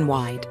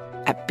nationwide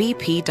at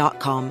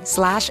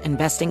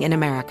bp.com/investing in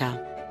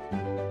America.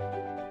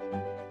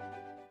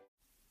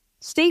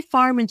 State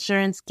Farm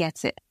Insurance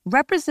gets it.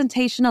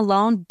 Representation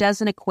alone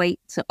doesn't equate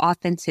to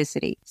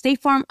authenticity.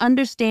 State Farm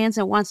understands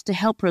and wants to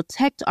help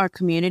protect our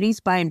communities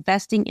by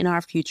investing in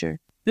our future,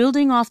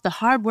 building off the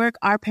hard work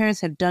our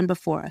parents have done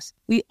before us.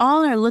 We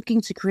all are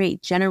looking to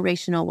create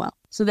generational wealth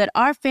so that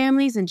our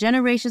families and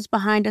generations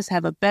behind us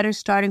have a better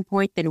starting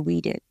point than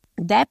we did.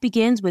 That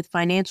begins with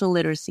financial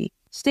literacy.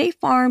 State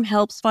Farm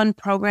helps fund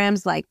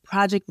programs like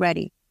Project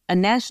Ready, a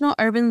National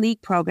Urban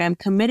League program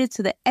committed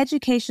to the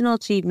educational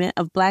achievement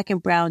of Black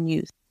and Brown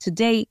youth. To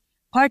date,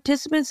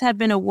 participants have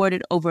been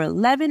awarded over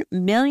 $11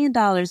 million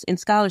in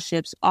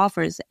scholarships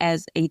offers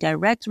as a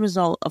direct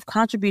result of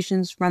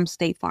contributions from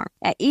State Farm.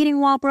 At Eating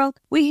While Broke,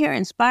 we hear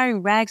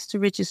inspiring rags to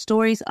riches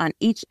stories on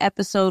each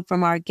episode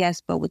from our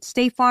guests, but with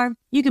State Farm,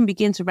 you can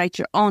begin to write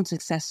your own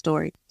success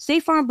story.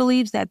 State Farm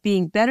believes that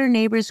being better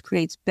neighbors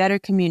creates better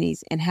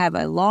communities and have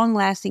a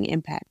long-lasting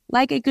impact.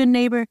 Like a good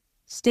neighbor,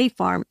 State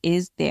Farm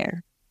is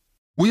there.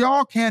 We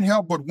all can't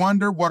help but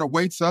wonder what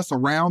awaits us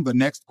around the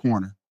next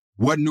corner.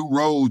 What new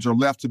roads are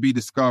left to be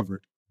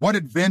discovered? What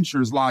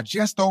adventures lie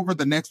just over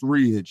the next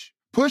ridge?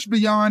 Push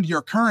beyond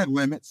your current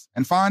limits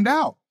and find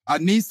out. A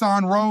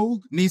Nissan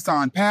Rogue,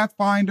 Nissan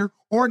Pathfinder,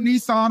 or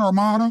Nissan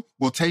Armada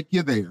will take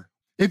you there.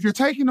 If you're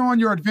taking on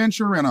your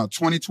adventure in a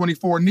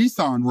 2024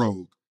 Nissan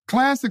Rogue,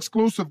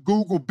 class-exclusive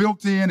Google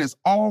built-in is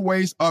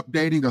always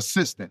updating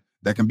assistant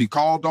that can be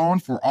called on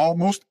for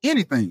almost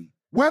anything.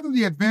 Whether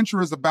the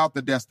adventure is about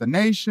the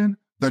destination,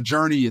 the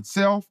journey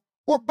itself,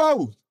 or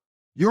both,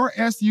 your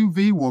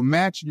SUV will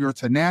match your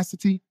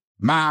tenacity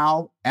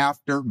mile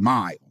after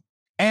mile.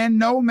 And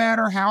no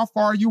matter how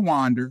far you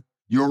wander,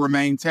 you'll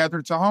remain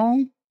tethered to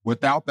home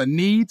without the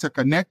need to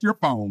connect your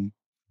phone.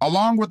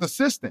 Along with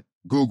Assistant,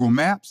 Google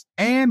Maps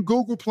and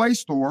Google Play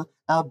Store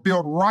are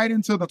built right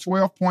into the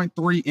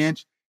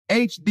 12.3-inch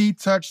HD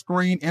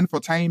touchscreen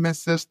infotainment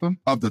system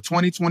of the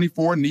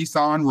 2024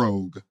 Nissan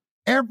Rogue.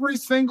 Every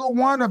single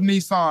one of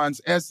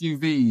Nissan's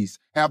SUVs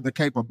have the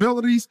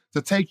capabilities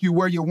to take you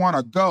where you want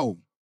to go.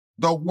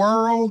 The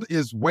world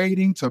is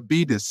waiting to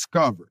be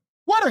discovered.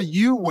 What are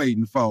you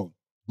waiting for?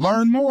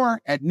 Learn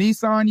more at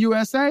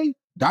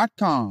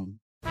nissanusa.com.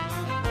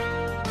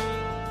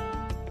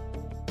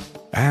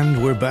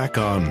 And we're back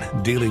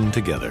on Dealing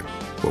Together,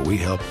 where we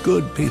help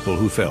good people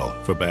who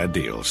fell for bad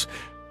deals.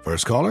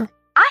 First caller?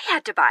 I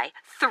had to buy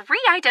 3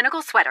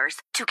 identical sweaters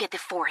to get the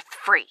 4th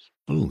free.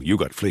 Ooh, you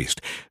got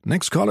fleeced.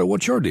 Next caller,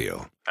 what's your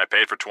deal? I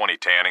paid for 20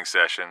 tanning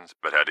sessions,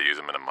 but had to use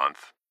them in a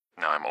month.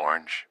 Now I'm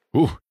orange.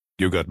 Ooh,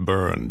 you got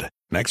burned.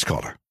 Next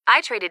caller.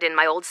 I traded in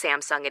my old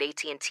Samsung at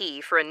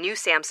AT&T for a new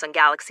Samsung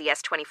Galaxy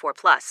S24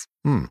 Plus.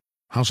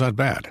 How's that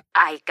bad?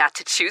 I got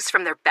to choose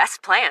from their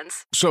best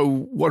plans. So,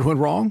 what went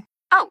wrong?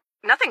 Oh,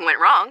 nothing went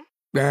wrong.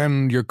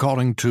 And you're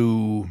calling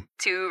to...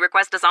 To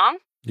request a song?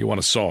 You want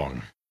a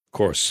song. Of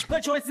course. The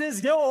choice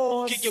is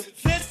yours.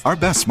 Our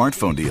best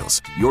smartphone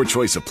deals. Your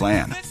choice of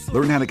plan.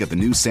 Learn how to get the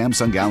new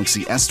Samsung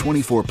Galaxy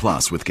S24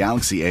 Plus with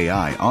Galaxy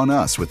AI on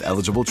us with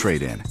eligible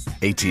trade-in.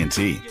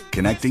 AT&T.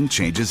 Connecting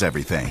changes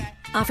everything.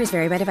 Offers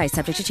vary by device,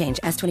 subject to change.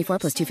 S24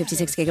 plus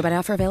 256 gigabyte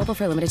offer available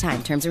for a limited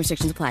time. Terms and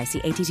restrictions apply. See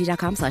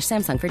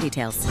att.com/Samsung for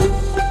details.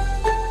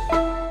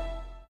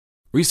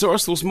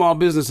 Resourceful small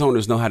business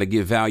owners know how to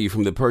get value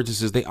from the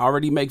purchases they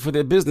already make for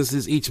their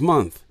businesses each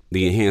month.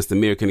 The enhanced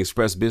American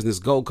Express Business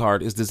Gold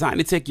Card is designed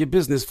to take your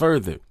business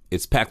further.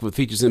 It's packed with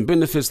features and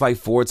benefits like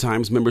 4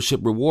 times membership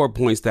reward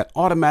points that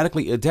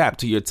automatically adapt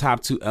to your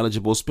top 2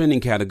 eligible spending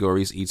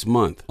categories each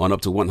month on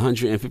up to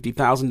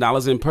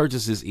 $150,000 in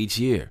purchases each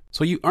year.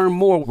 So you earn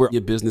more where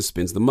your business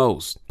spends the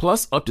most.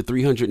 Plus, up to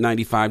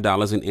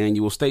 $395 in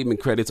annual statement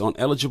credits on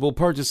eligible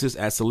purchases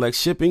at select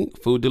shipping,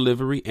 food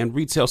delivery, and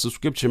retail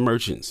subscription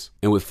merchants.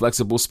 And with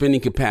flexible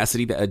spending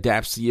capacity that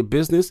adapts to your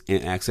business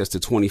and access to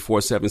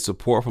 24/7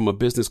 support from a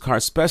business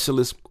card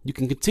specialist, you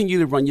can continue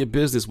to run your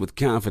business with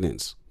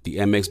confidence. The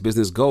MX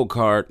Business Gold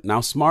Card, now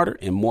smarter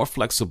and more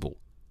flexible.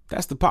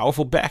 That's the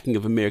powerful backing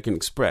of American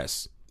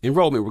Express.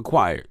 Enrollment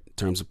required.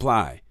 Terms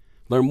apply.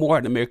 Learn more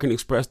at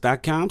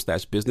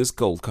americanexpress.com/business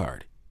gold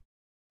card.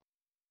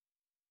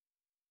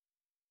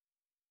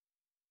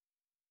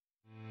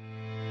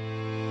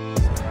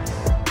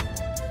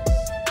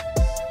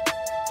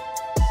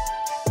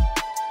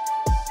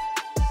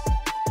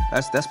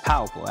 That's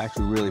powerful,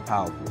 actually really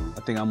powerful. I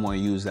think I'm going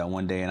to use that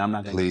one day, and I'm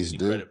not going to Please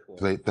give you do. credit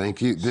for it.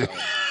 Thank you.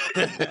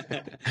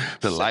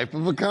 The life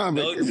of a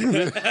comic.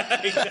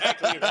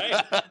 Exactly,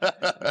 right?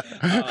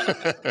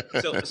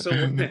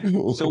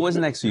 So what's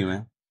next for you,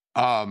 man?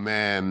 Oh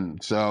man,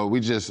 so we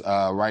just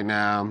right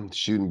now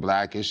shooting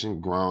Blackish and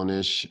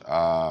Grownish.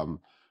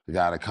 We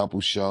got a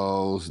couple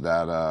shows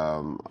that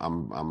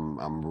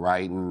I'm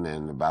writing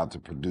and about to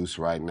produce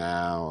right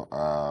now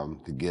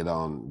to get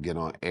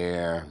on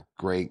air.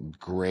 Great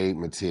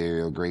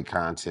material, great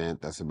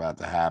content that's about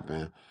to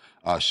happen.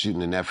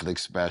 Shooting a Netflix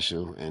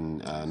special in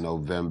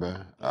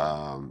November.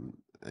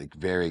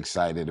 Very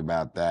excited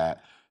about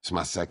that. It's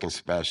my second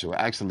special,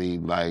 actually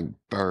like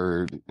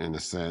third in a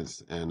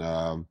sense, and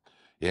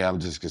yeah, I'm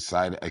just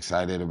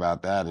excited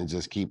about that and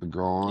just keep it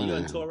growing. You're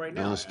on and tour right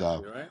now, doing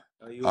stuff. actually, right?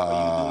 Are you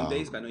doing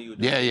dates? I know you were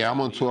doing Yeah,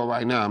 I'm on tour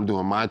right now. I'm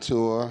doing my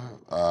tour,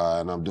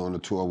 and I'm doing a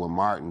tour with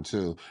Martin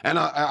too. And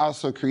I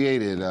also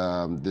created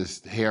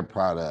this hair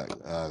product.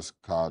 It's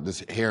called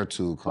this hair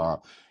tool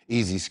called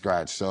Easy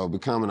Scratch. So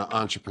becoming an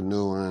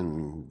entrepreneur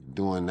and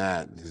doing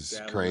that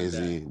is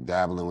crazy.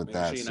 Dabbling with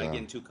that. Make sure you're not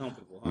getting too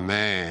comfortable. Huh?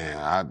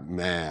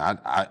 Man,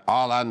 I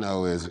all I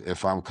know is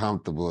if I'm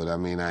comfortable, that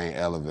mean I ain't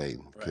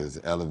elevating, because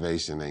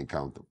elevation ain't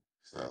comfortable.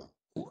 So.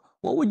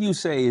 What would you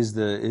say is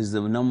the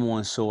number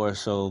one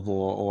source of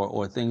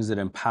or things that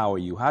empower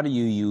you? How do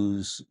you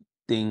use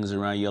things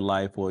around your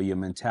life or your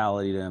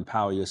mentality to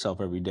empower yourself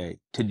every day,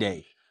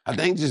 today? I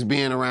think just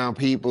being around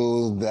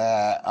people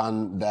that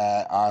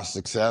are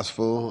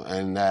successful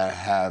and that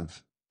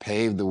have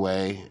paved the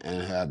way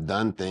and have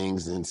done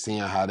things and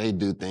seeing how they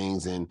do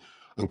things and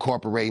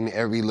incorporating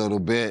every little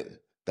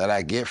bit that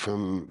I get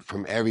from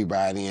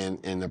everybody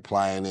and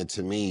applying it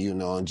to me,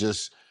 and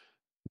just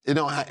it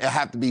don't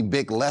have to be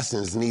big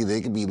lessons neither.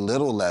 It could be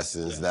little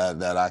lessons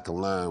that I can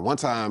learn. One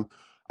time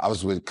I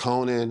was with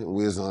Conan.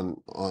 We was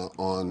on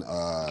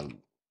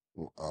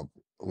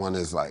one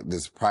is like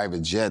this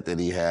private jet that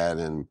he had,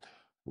 and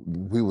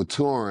we were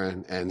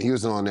touring, and he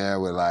was on there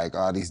with like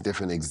all these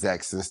different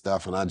execs and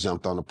stuff, and I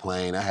jumped on the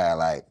plane. I had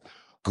like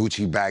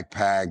Gucci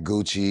backpack,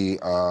 Gucci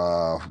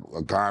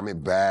a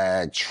garment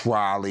bag,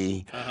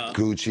 trolley,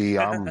 Gucci.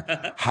 I'm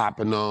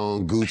hopping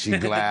on Gucci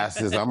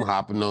glasses. I'm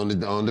hopping on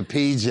the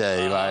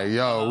PJ. Like,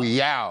 yo,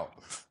 we out.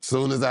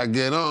 Soon as I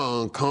get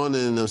on,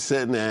 Conan and them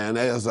sitting there, and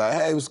they was like,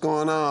 "Hey, what's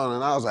going on?"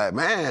 And I was like,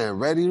 "Man,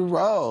 ready to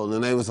roll."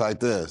 And they was like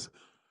this.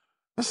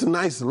 That's a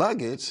nice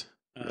luggage.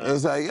 I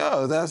was like,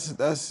 yo, that's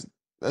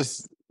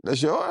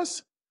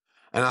yours?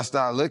 And I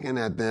started looking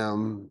at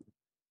them.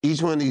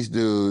 Each one of these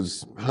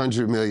dudes,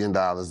 $100 million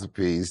a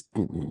piece,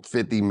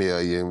 50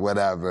 million,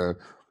 whatever.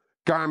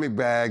 Garment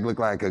bag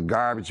looked like a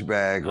garbage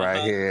bag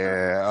right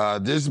here.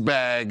 This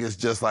bag is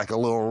just like a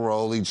little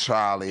rolly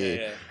trolley.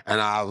 Yeah.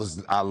 And I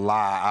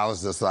lied. I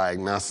was just like,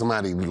 now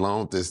somebody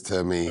loaned this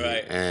to me.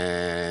 Right.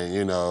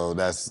 And,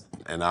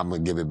 and I'm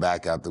going to give it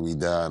back after we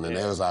done. And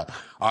they was like,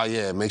 oh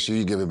yeah, make sure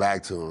you give it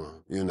back to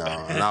him, And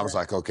I was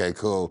like, okay,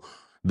 cool.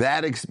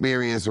 That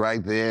experience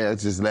right there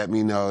just let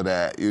me know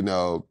that,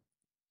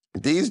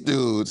 these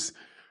dudes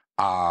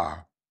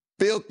are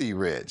filthy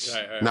rich.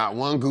 Right. Not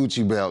one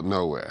Gucci belt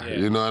nowhere. Yeah.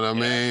 You know what I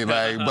mean?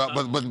 Like,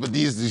 but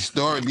these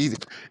stories.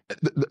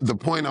 The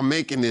point I'm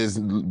making is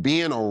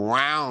being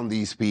around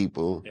these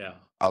people. Yeah.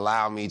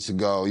 Allow me to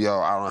go, yo,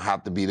 I don't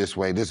have to be this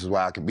way. This is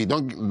where I can be.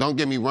 Don't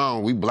get me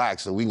wrong. We black,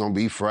 so we gonna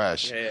be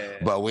fresh. Yeah.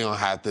 But we don't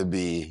have to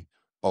be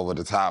over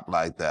the top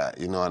like that.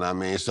 You know what I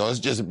mean? So it's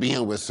just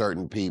being with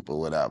certain people,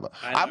 whatever.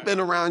 I've been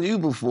around you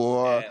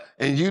before,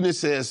 and you done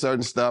said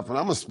certain stuff, and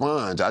I'm a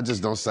sponge. I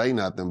just don't say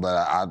nothing, but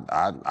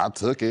I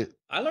took it.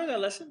 I learned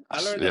that lesson.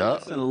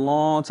 A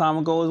long time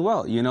ago as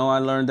well. You know, I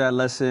learned that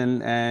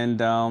lesson,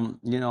 and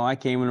you know, I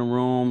came in a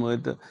room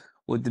with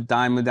the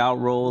diamond out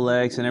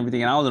Rolex and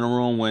everything, and I was in a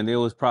room when there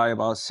was probably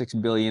about 6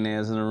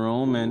 billionaires in the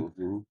room,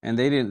 and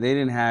they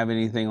didn't have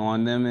anything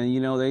on them, and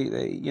you know,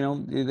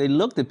 they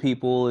looked at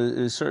people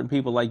as certain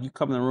people, like you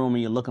come in the room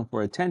and you're looking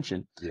for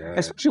attention. Yeah.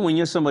 Especially when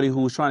you're somebody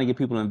who's trying to get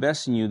people to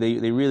invest in you,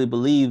 they really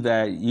believe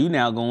that you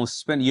now going to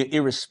spend. You're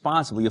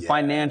irresponsible. You're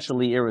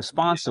financially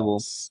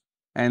irresponsible.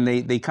 And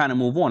they kind of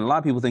move on. A lot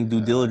of people think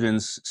due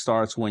diligence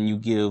starts when you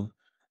give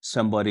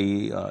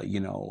somebody,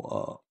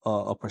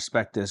 a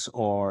prospectus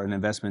or an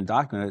investment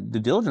document. Due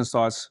diligence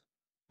starts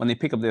when they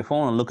pick up their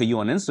phone and look at you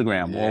on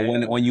Instagram,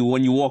 or when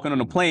you walking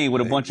on a plane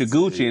with a bunch of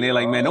Gucci, and they're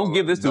like, man, don't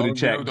give this dude a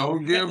check.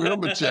 Don't give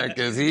him a check,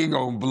 cause he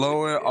gonna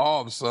blow it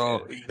off.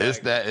 So it's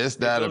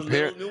that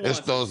appearance. It's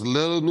those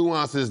little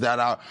nuances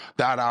that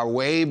are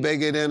way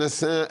bigger than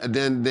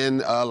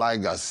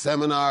like a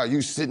seminar.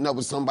 You sitting up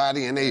with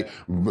somebody and they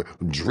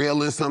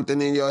drilling something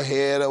in your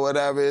head or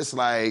whatever. It's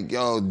like,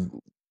 yo,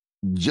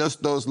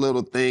 just those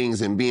little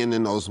things and being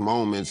in those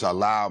moments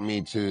allowed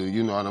me to,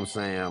 you know what I'm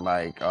saying,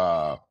 like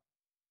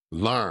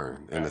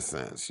learn in a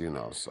sense, you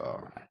know,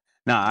 so.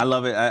 No, I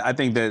love it. I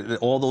think that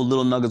all those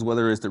little nuggets,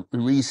 whether it's the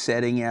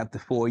resetting after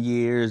 4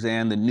 years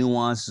and the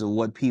nuances of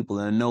what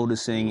people are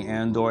noticing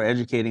and or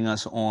educating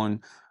us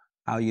on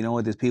how, you know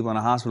what, there's people in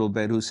a hospital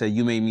bed who say,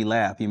 you made me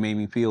laugh, you made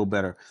me feel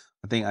better.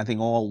 I think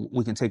all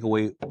we can take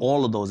away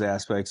all of those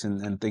aspects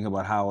and think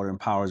about how it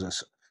empowers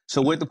us.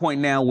 So we're at the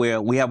point now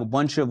where we have a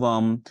bunch of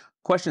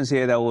questions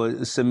here that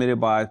were submitted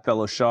by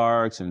fellow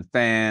Sharks and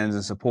fans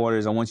and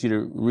supporters. I want you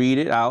to read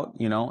it out,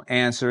 you know,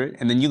 answer it,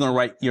 and then you're going to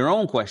write your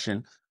own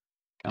question,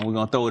 and we're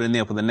going to throw it in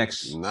there for the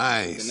next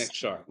Nice. The next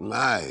Shark.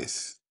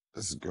 Nice.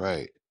 This is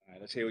great. All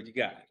right, let's hear what you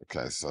got.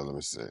 Okay, so let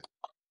me see.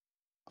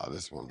 Oh,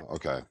 this one.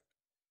 Okay.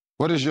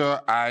 What is your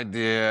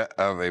idea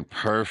of a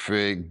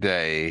perfect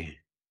day,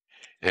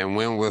 and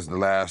when was the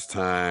last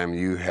time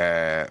you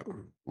had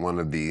one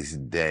of these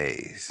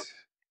days?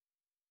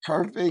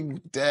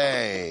 Perfect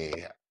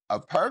day. A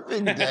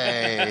perfect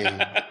day.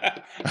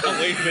 I'm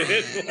waiting for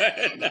his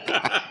one.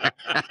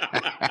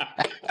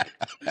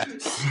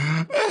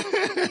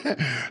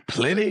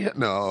 Plenty?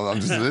 No, I'm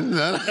just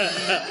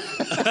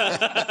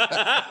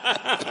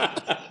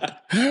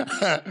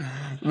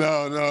No.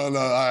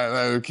 All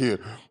right, cute.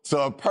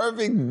 So a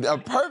perfect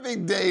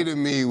day to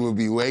me would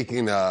be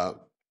waking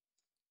up,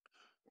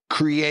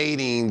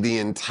 creating the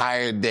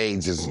entire day,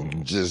 just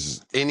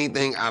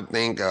anything I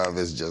think of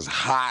is just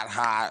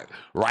hot,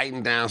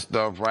 writing down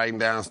stuff.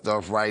 Like,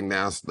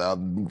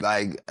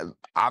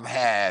 I've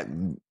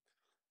had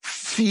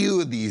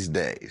few of these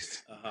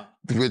days,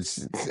 which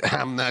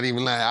I'm not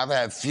even lying. I've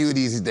had few of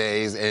these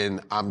days,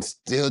 and I'm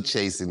still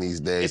chasing these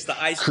days. It's the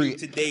ice cream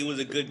today was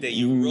a good day.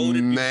 You wrote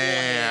it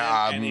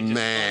beforehand,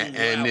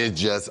 and it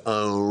just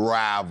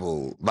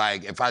unraveled.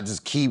 Like, if I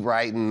just keep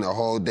writing the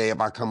whole day,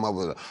 if I come up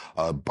with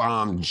a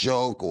bomb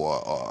joke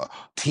or a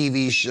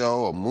TV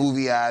show or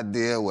movie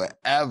idea,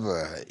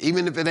 whatever,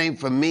 even if it ain't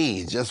for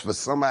me, just for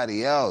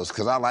somebody else,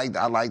 because I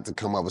like to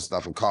come up with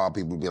stuff and call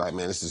people and be like,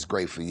 man, this is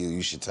great for you.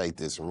 You should take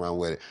this and run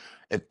with it.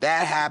 If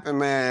that happened,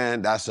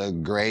 man, that's a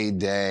great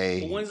day.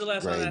 But when's the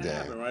last time that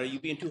happened, right? Are you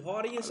being too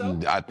hard on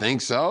yourself? I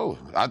think so.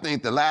 I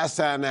think the last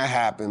time that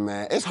happened,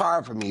 man, it's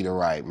hard for me to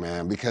write,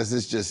 man, because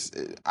it's just,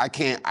 I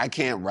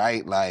can't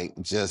write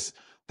like just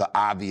the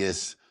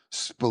obvious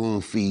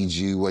spoon feed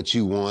you what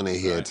you want to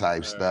hear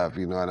type stuff,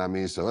 you know what I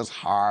mean? So it's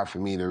hard for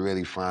me to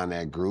really find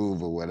that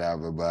groove or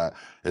whatever, but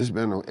it's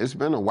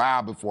been a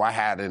while before I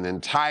had an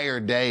entire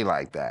day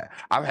like that.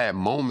 I have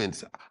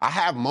moments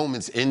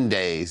in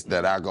days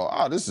that I go,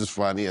 oh, this is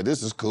funny, or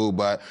this is cool,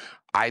 but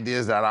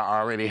ideas that I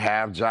already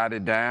have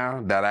jotted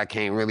down that I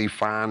can't really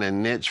find a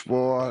niche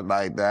for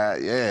like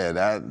that,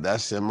 yeah,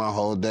 that's send my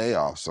whole day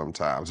off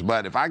sometimes.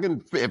 But if I can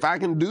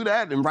do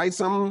that and write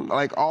something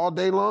like all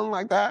day long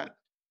like that,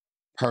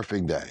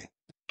 perfect day.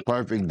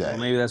 Perfect day. Well,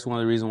 maybe that's one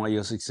of the reasons why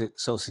you're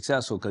so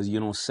successful, because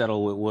you don't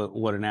settle with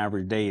what an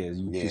average day is.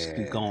 You just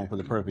keep going for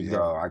the perfect day.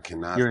 I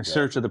cannot. You're in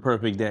search of the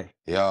perfect day.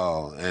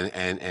 And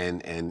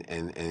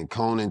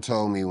Conan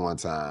told me one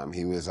time,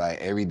 he was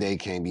like, every day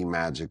can't be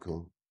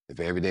magical.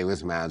 If every day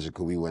was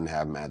magical, we wouldn't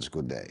have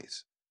magical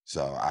days.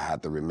 So I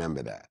have to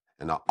remember that.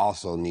 And I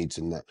also need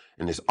to know,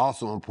 and it's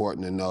also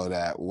important to know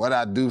that what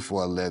I do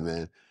for a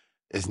living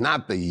is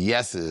not the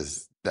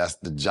yeses that's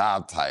the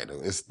job title.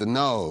 It's the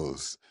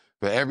no's.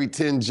 For every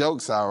 10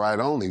 jokes I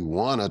write, only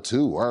 1 or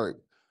 2 work.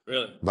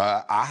 Really?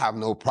 But I have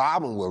no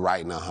problem with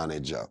writing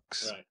 100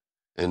 jokes. Right.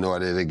 in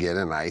order to get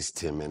a nice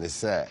 10-minute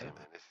set.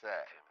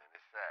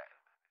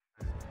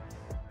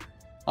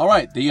 All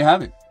right, there you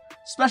have it.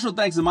 Special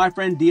thanks to my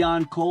friend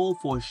Deon Cole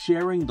for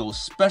sharing those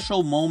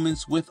special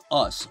moments with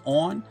us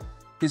on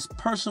his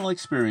personal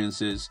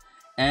experiences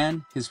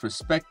and his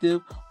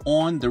perspective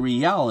on the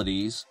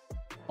realities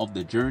of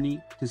the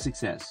journey to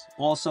success.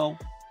 Also,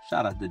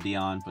 shout out to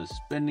Deon for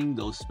spending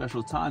those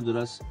special times with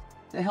us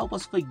to help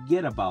us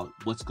forget about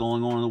what's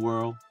going on in the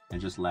world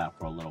and just laugh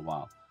for a little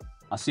while.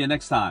 I'll see you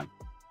next time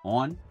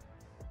on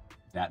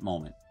That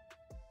Moment.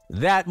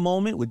 That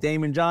Moment with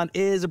Damon John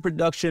is a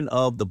production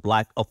of the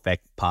Black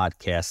Effect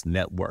Podcast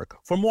Network.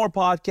 For more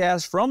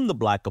podcasts from the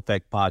Black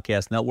Effect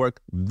Podcast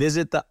Network,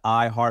 visit the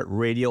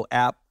iHeartRadio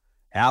app,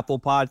 Apple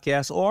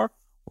Podcasts, or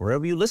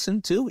wherever you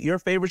listen to your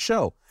favorite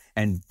show.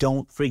 And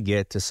don't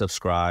forget to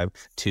subscribe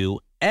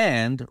to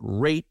and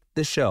rate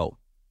the show.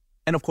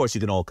 And of course, you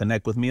can all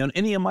connect with me on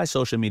any of my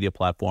social media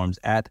platforms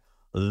at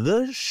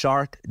The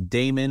Shark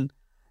Damon,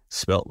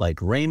 spelt like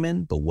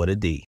Raymond, but what a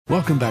D.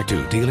 Welcome back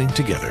to Dealing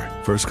Together.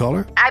 First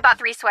caller? I bought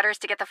 3 sweaters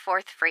to get the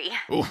 4th free.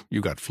 Oh, you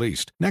got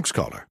fleeced. Next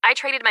caller? I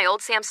traded my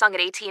old Samsung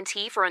at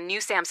AT&T for a new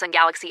Samsung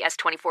Galaxy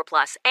S24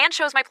 Plus and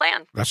chose my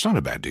plan. That's not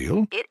a bad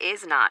deal. It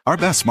is not. Our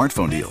best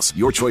smartphone deals.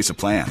 Your choice of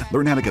plan.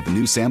 Learn how to get the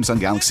new Samsung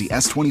Galaxy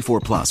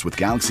S24 Plus with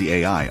Galaxy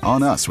AI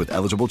on us with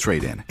eligible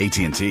trade-in.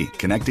 AT&T.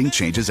 Connecting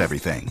changes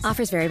everything.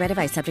 Offers vary by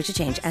device. Subject to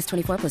change.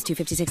 S24 plus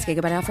 256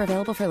 gigabyte offer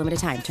available for a limited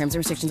time. Terms and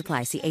restrictions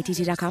apply. See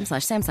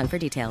att.com/Samsung for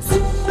details.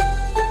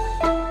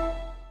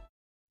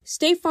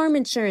 State Farm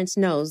Insurance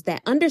knows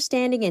that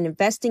understanding and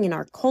investing in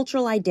our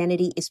cultural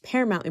identity is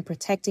paramount in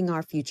protecting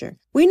our future.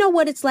 We know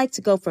what it's like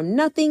to go from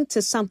nothing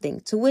to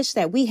something, to wish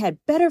that we had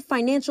better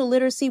financial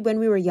literacy when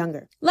we were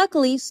younger.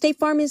 Luckily, State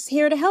Farm is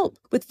here to help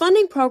with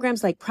funding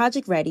programs like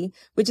Project Ready,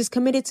 which is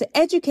committed to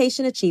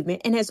education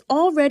achievement and has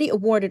already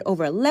awarded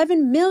over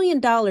 $11 million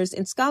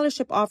in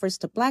scholarship offers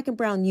to Black and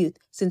Brown youth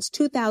since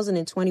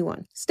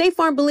 2021. State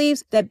Farm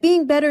believes that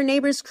being better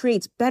neighbors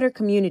creates better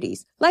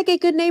communities. Like a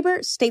good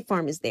neighbor, State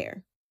Farm is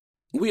there.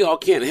 We all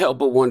can't help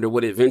but wonder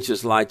what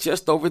adventures lie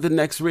just over the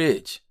next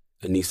ridge.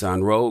 A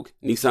Nissan Rogue,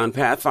 Nissan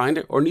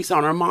Pathfinder, or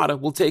Nissan Armada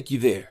will take you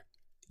there.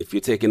 If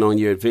you're taking on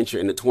your adventure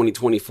in the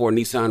 2024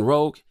 Nissan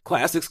Rogue,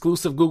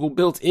 class-exclusive Google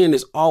built-in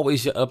is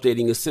always your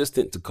updating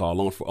assistant to call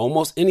on for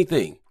almost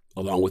anything.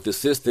 Along with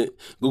Assistant,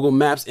 Google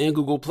Maps and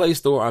Google Play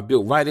Store are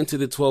built right into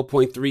the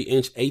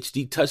 12.3-inch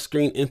HD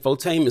touchscreen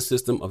infotainment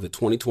system of the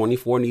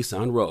 2024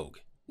 Nissan Rogue.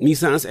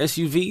 Nissan's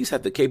SUVs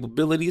have the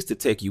capabilities to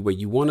take you where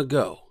you want to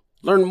go.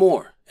 Learn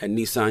more at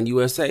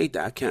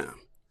nissanusa.com.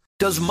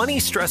 Does money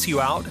stress you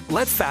out?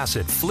 Let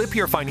Facet flip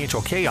your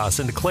financial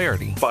chaos into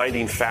clarity.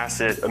 Finding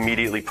Facet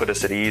immediately put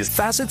us at ease.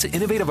 Facet's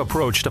innovative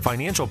approach to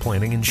financial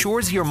planning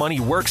ensures your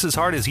money works as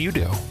hard as you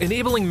do,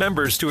 enabling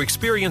members to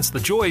experience the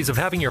joys of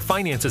having your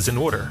finances in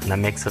order. And that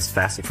makes us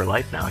Facet for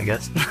life now, I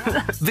guess.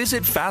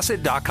 Visit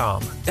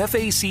Facet.com,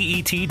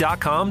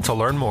 FACET.com to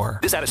learn more.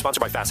 This ad is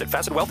sponsored by Facet.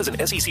 Facet Wealth is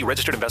an SEC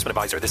registered investment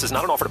advisor. This is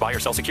not an offer to buy or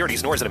sell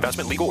securities, nor is it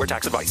investment, legal, or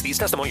tax advice. These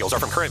testimonials are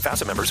from current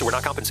Facet members who are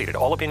not compensated.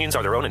 All opinions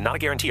are their own and not a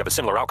guarantee of a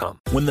similar outcome.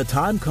 When the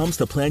time comes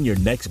to plan your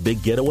next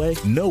big getaway,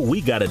 know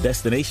we got a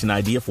destination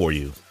idea for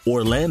you.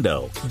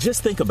 Orlando.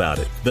 Just think about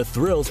it. The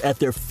thrills at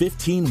their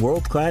 15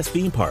 world-class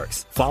theme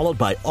parks, followed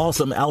by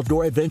awesome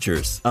outdoor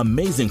adventures,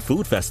 amazing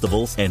food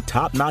festivals, and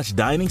top-notch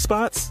dining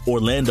spots.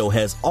 Orlando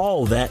has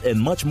all that and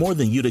much more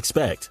than you'd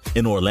expect.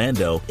 In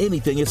Orlando,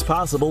 anything is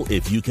possible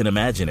if you can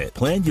imagine it.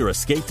 Plan your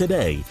escape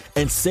today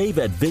and save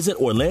at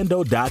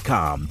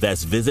visitorlando.com.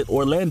 That's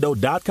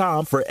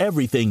visitorlando.com for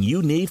everything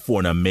you need for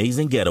an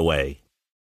amazing getaway.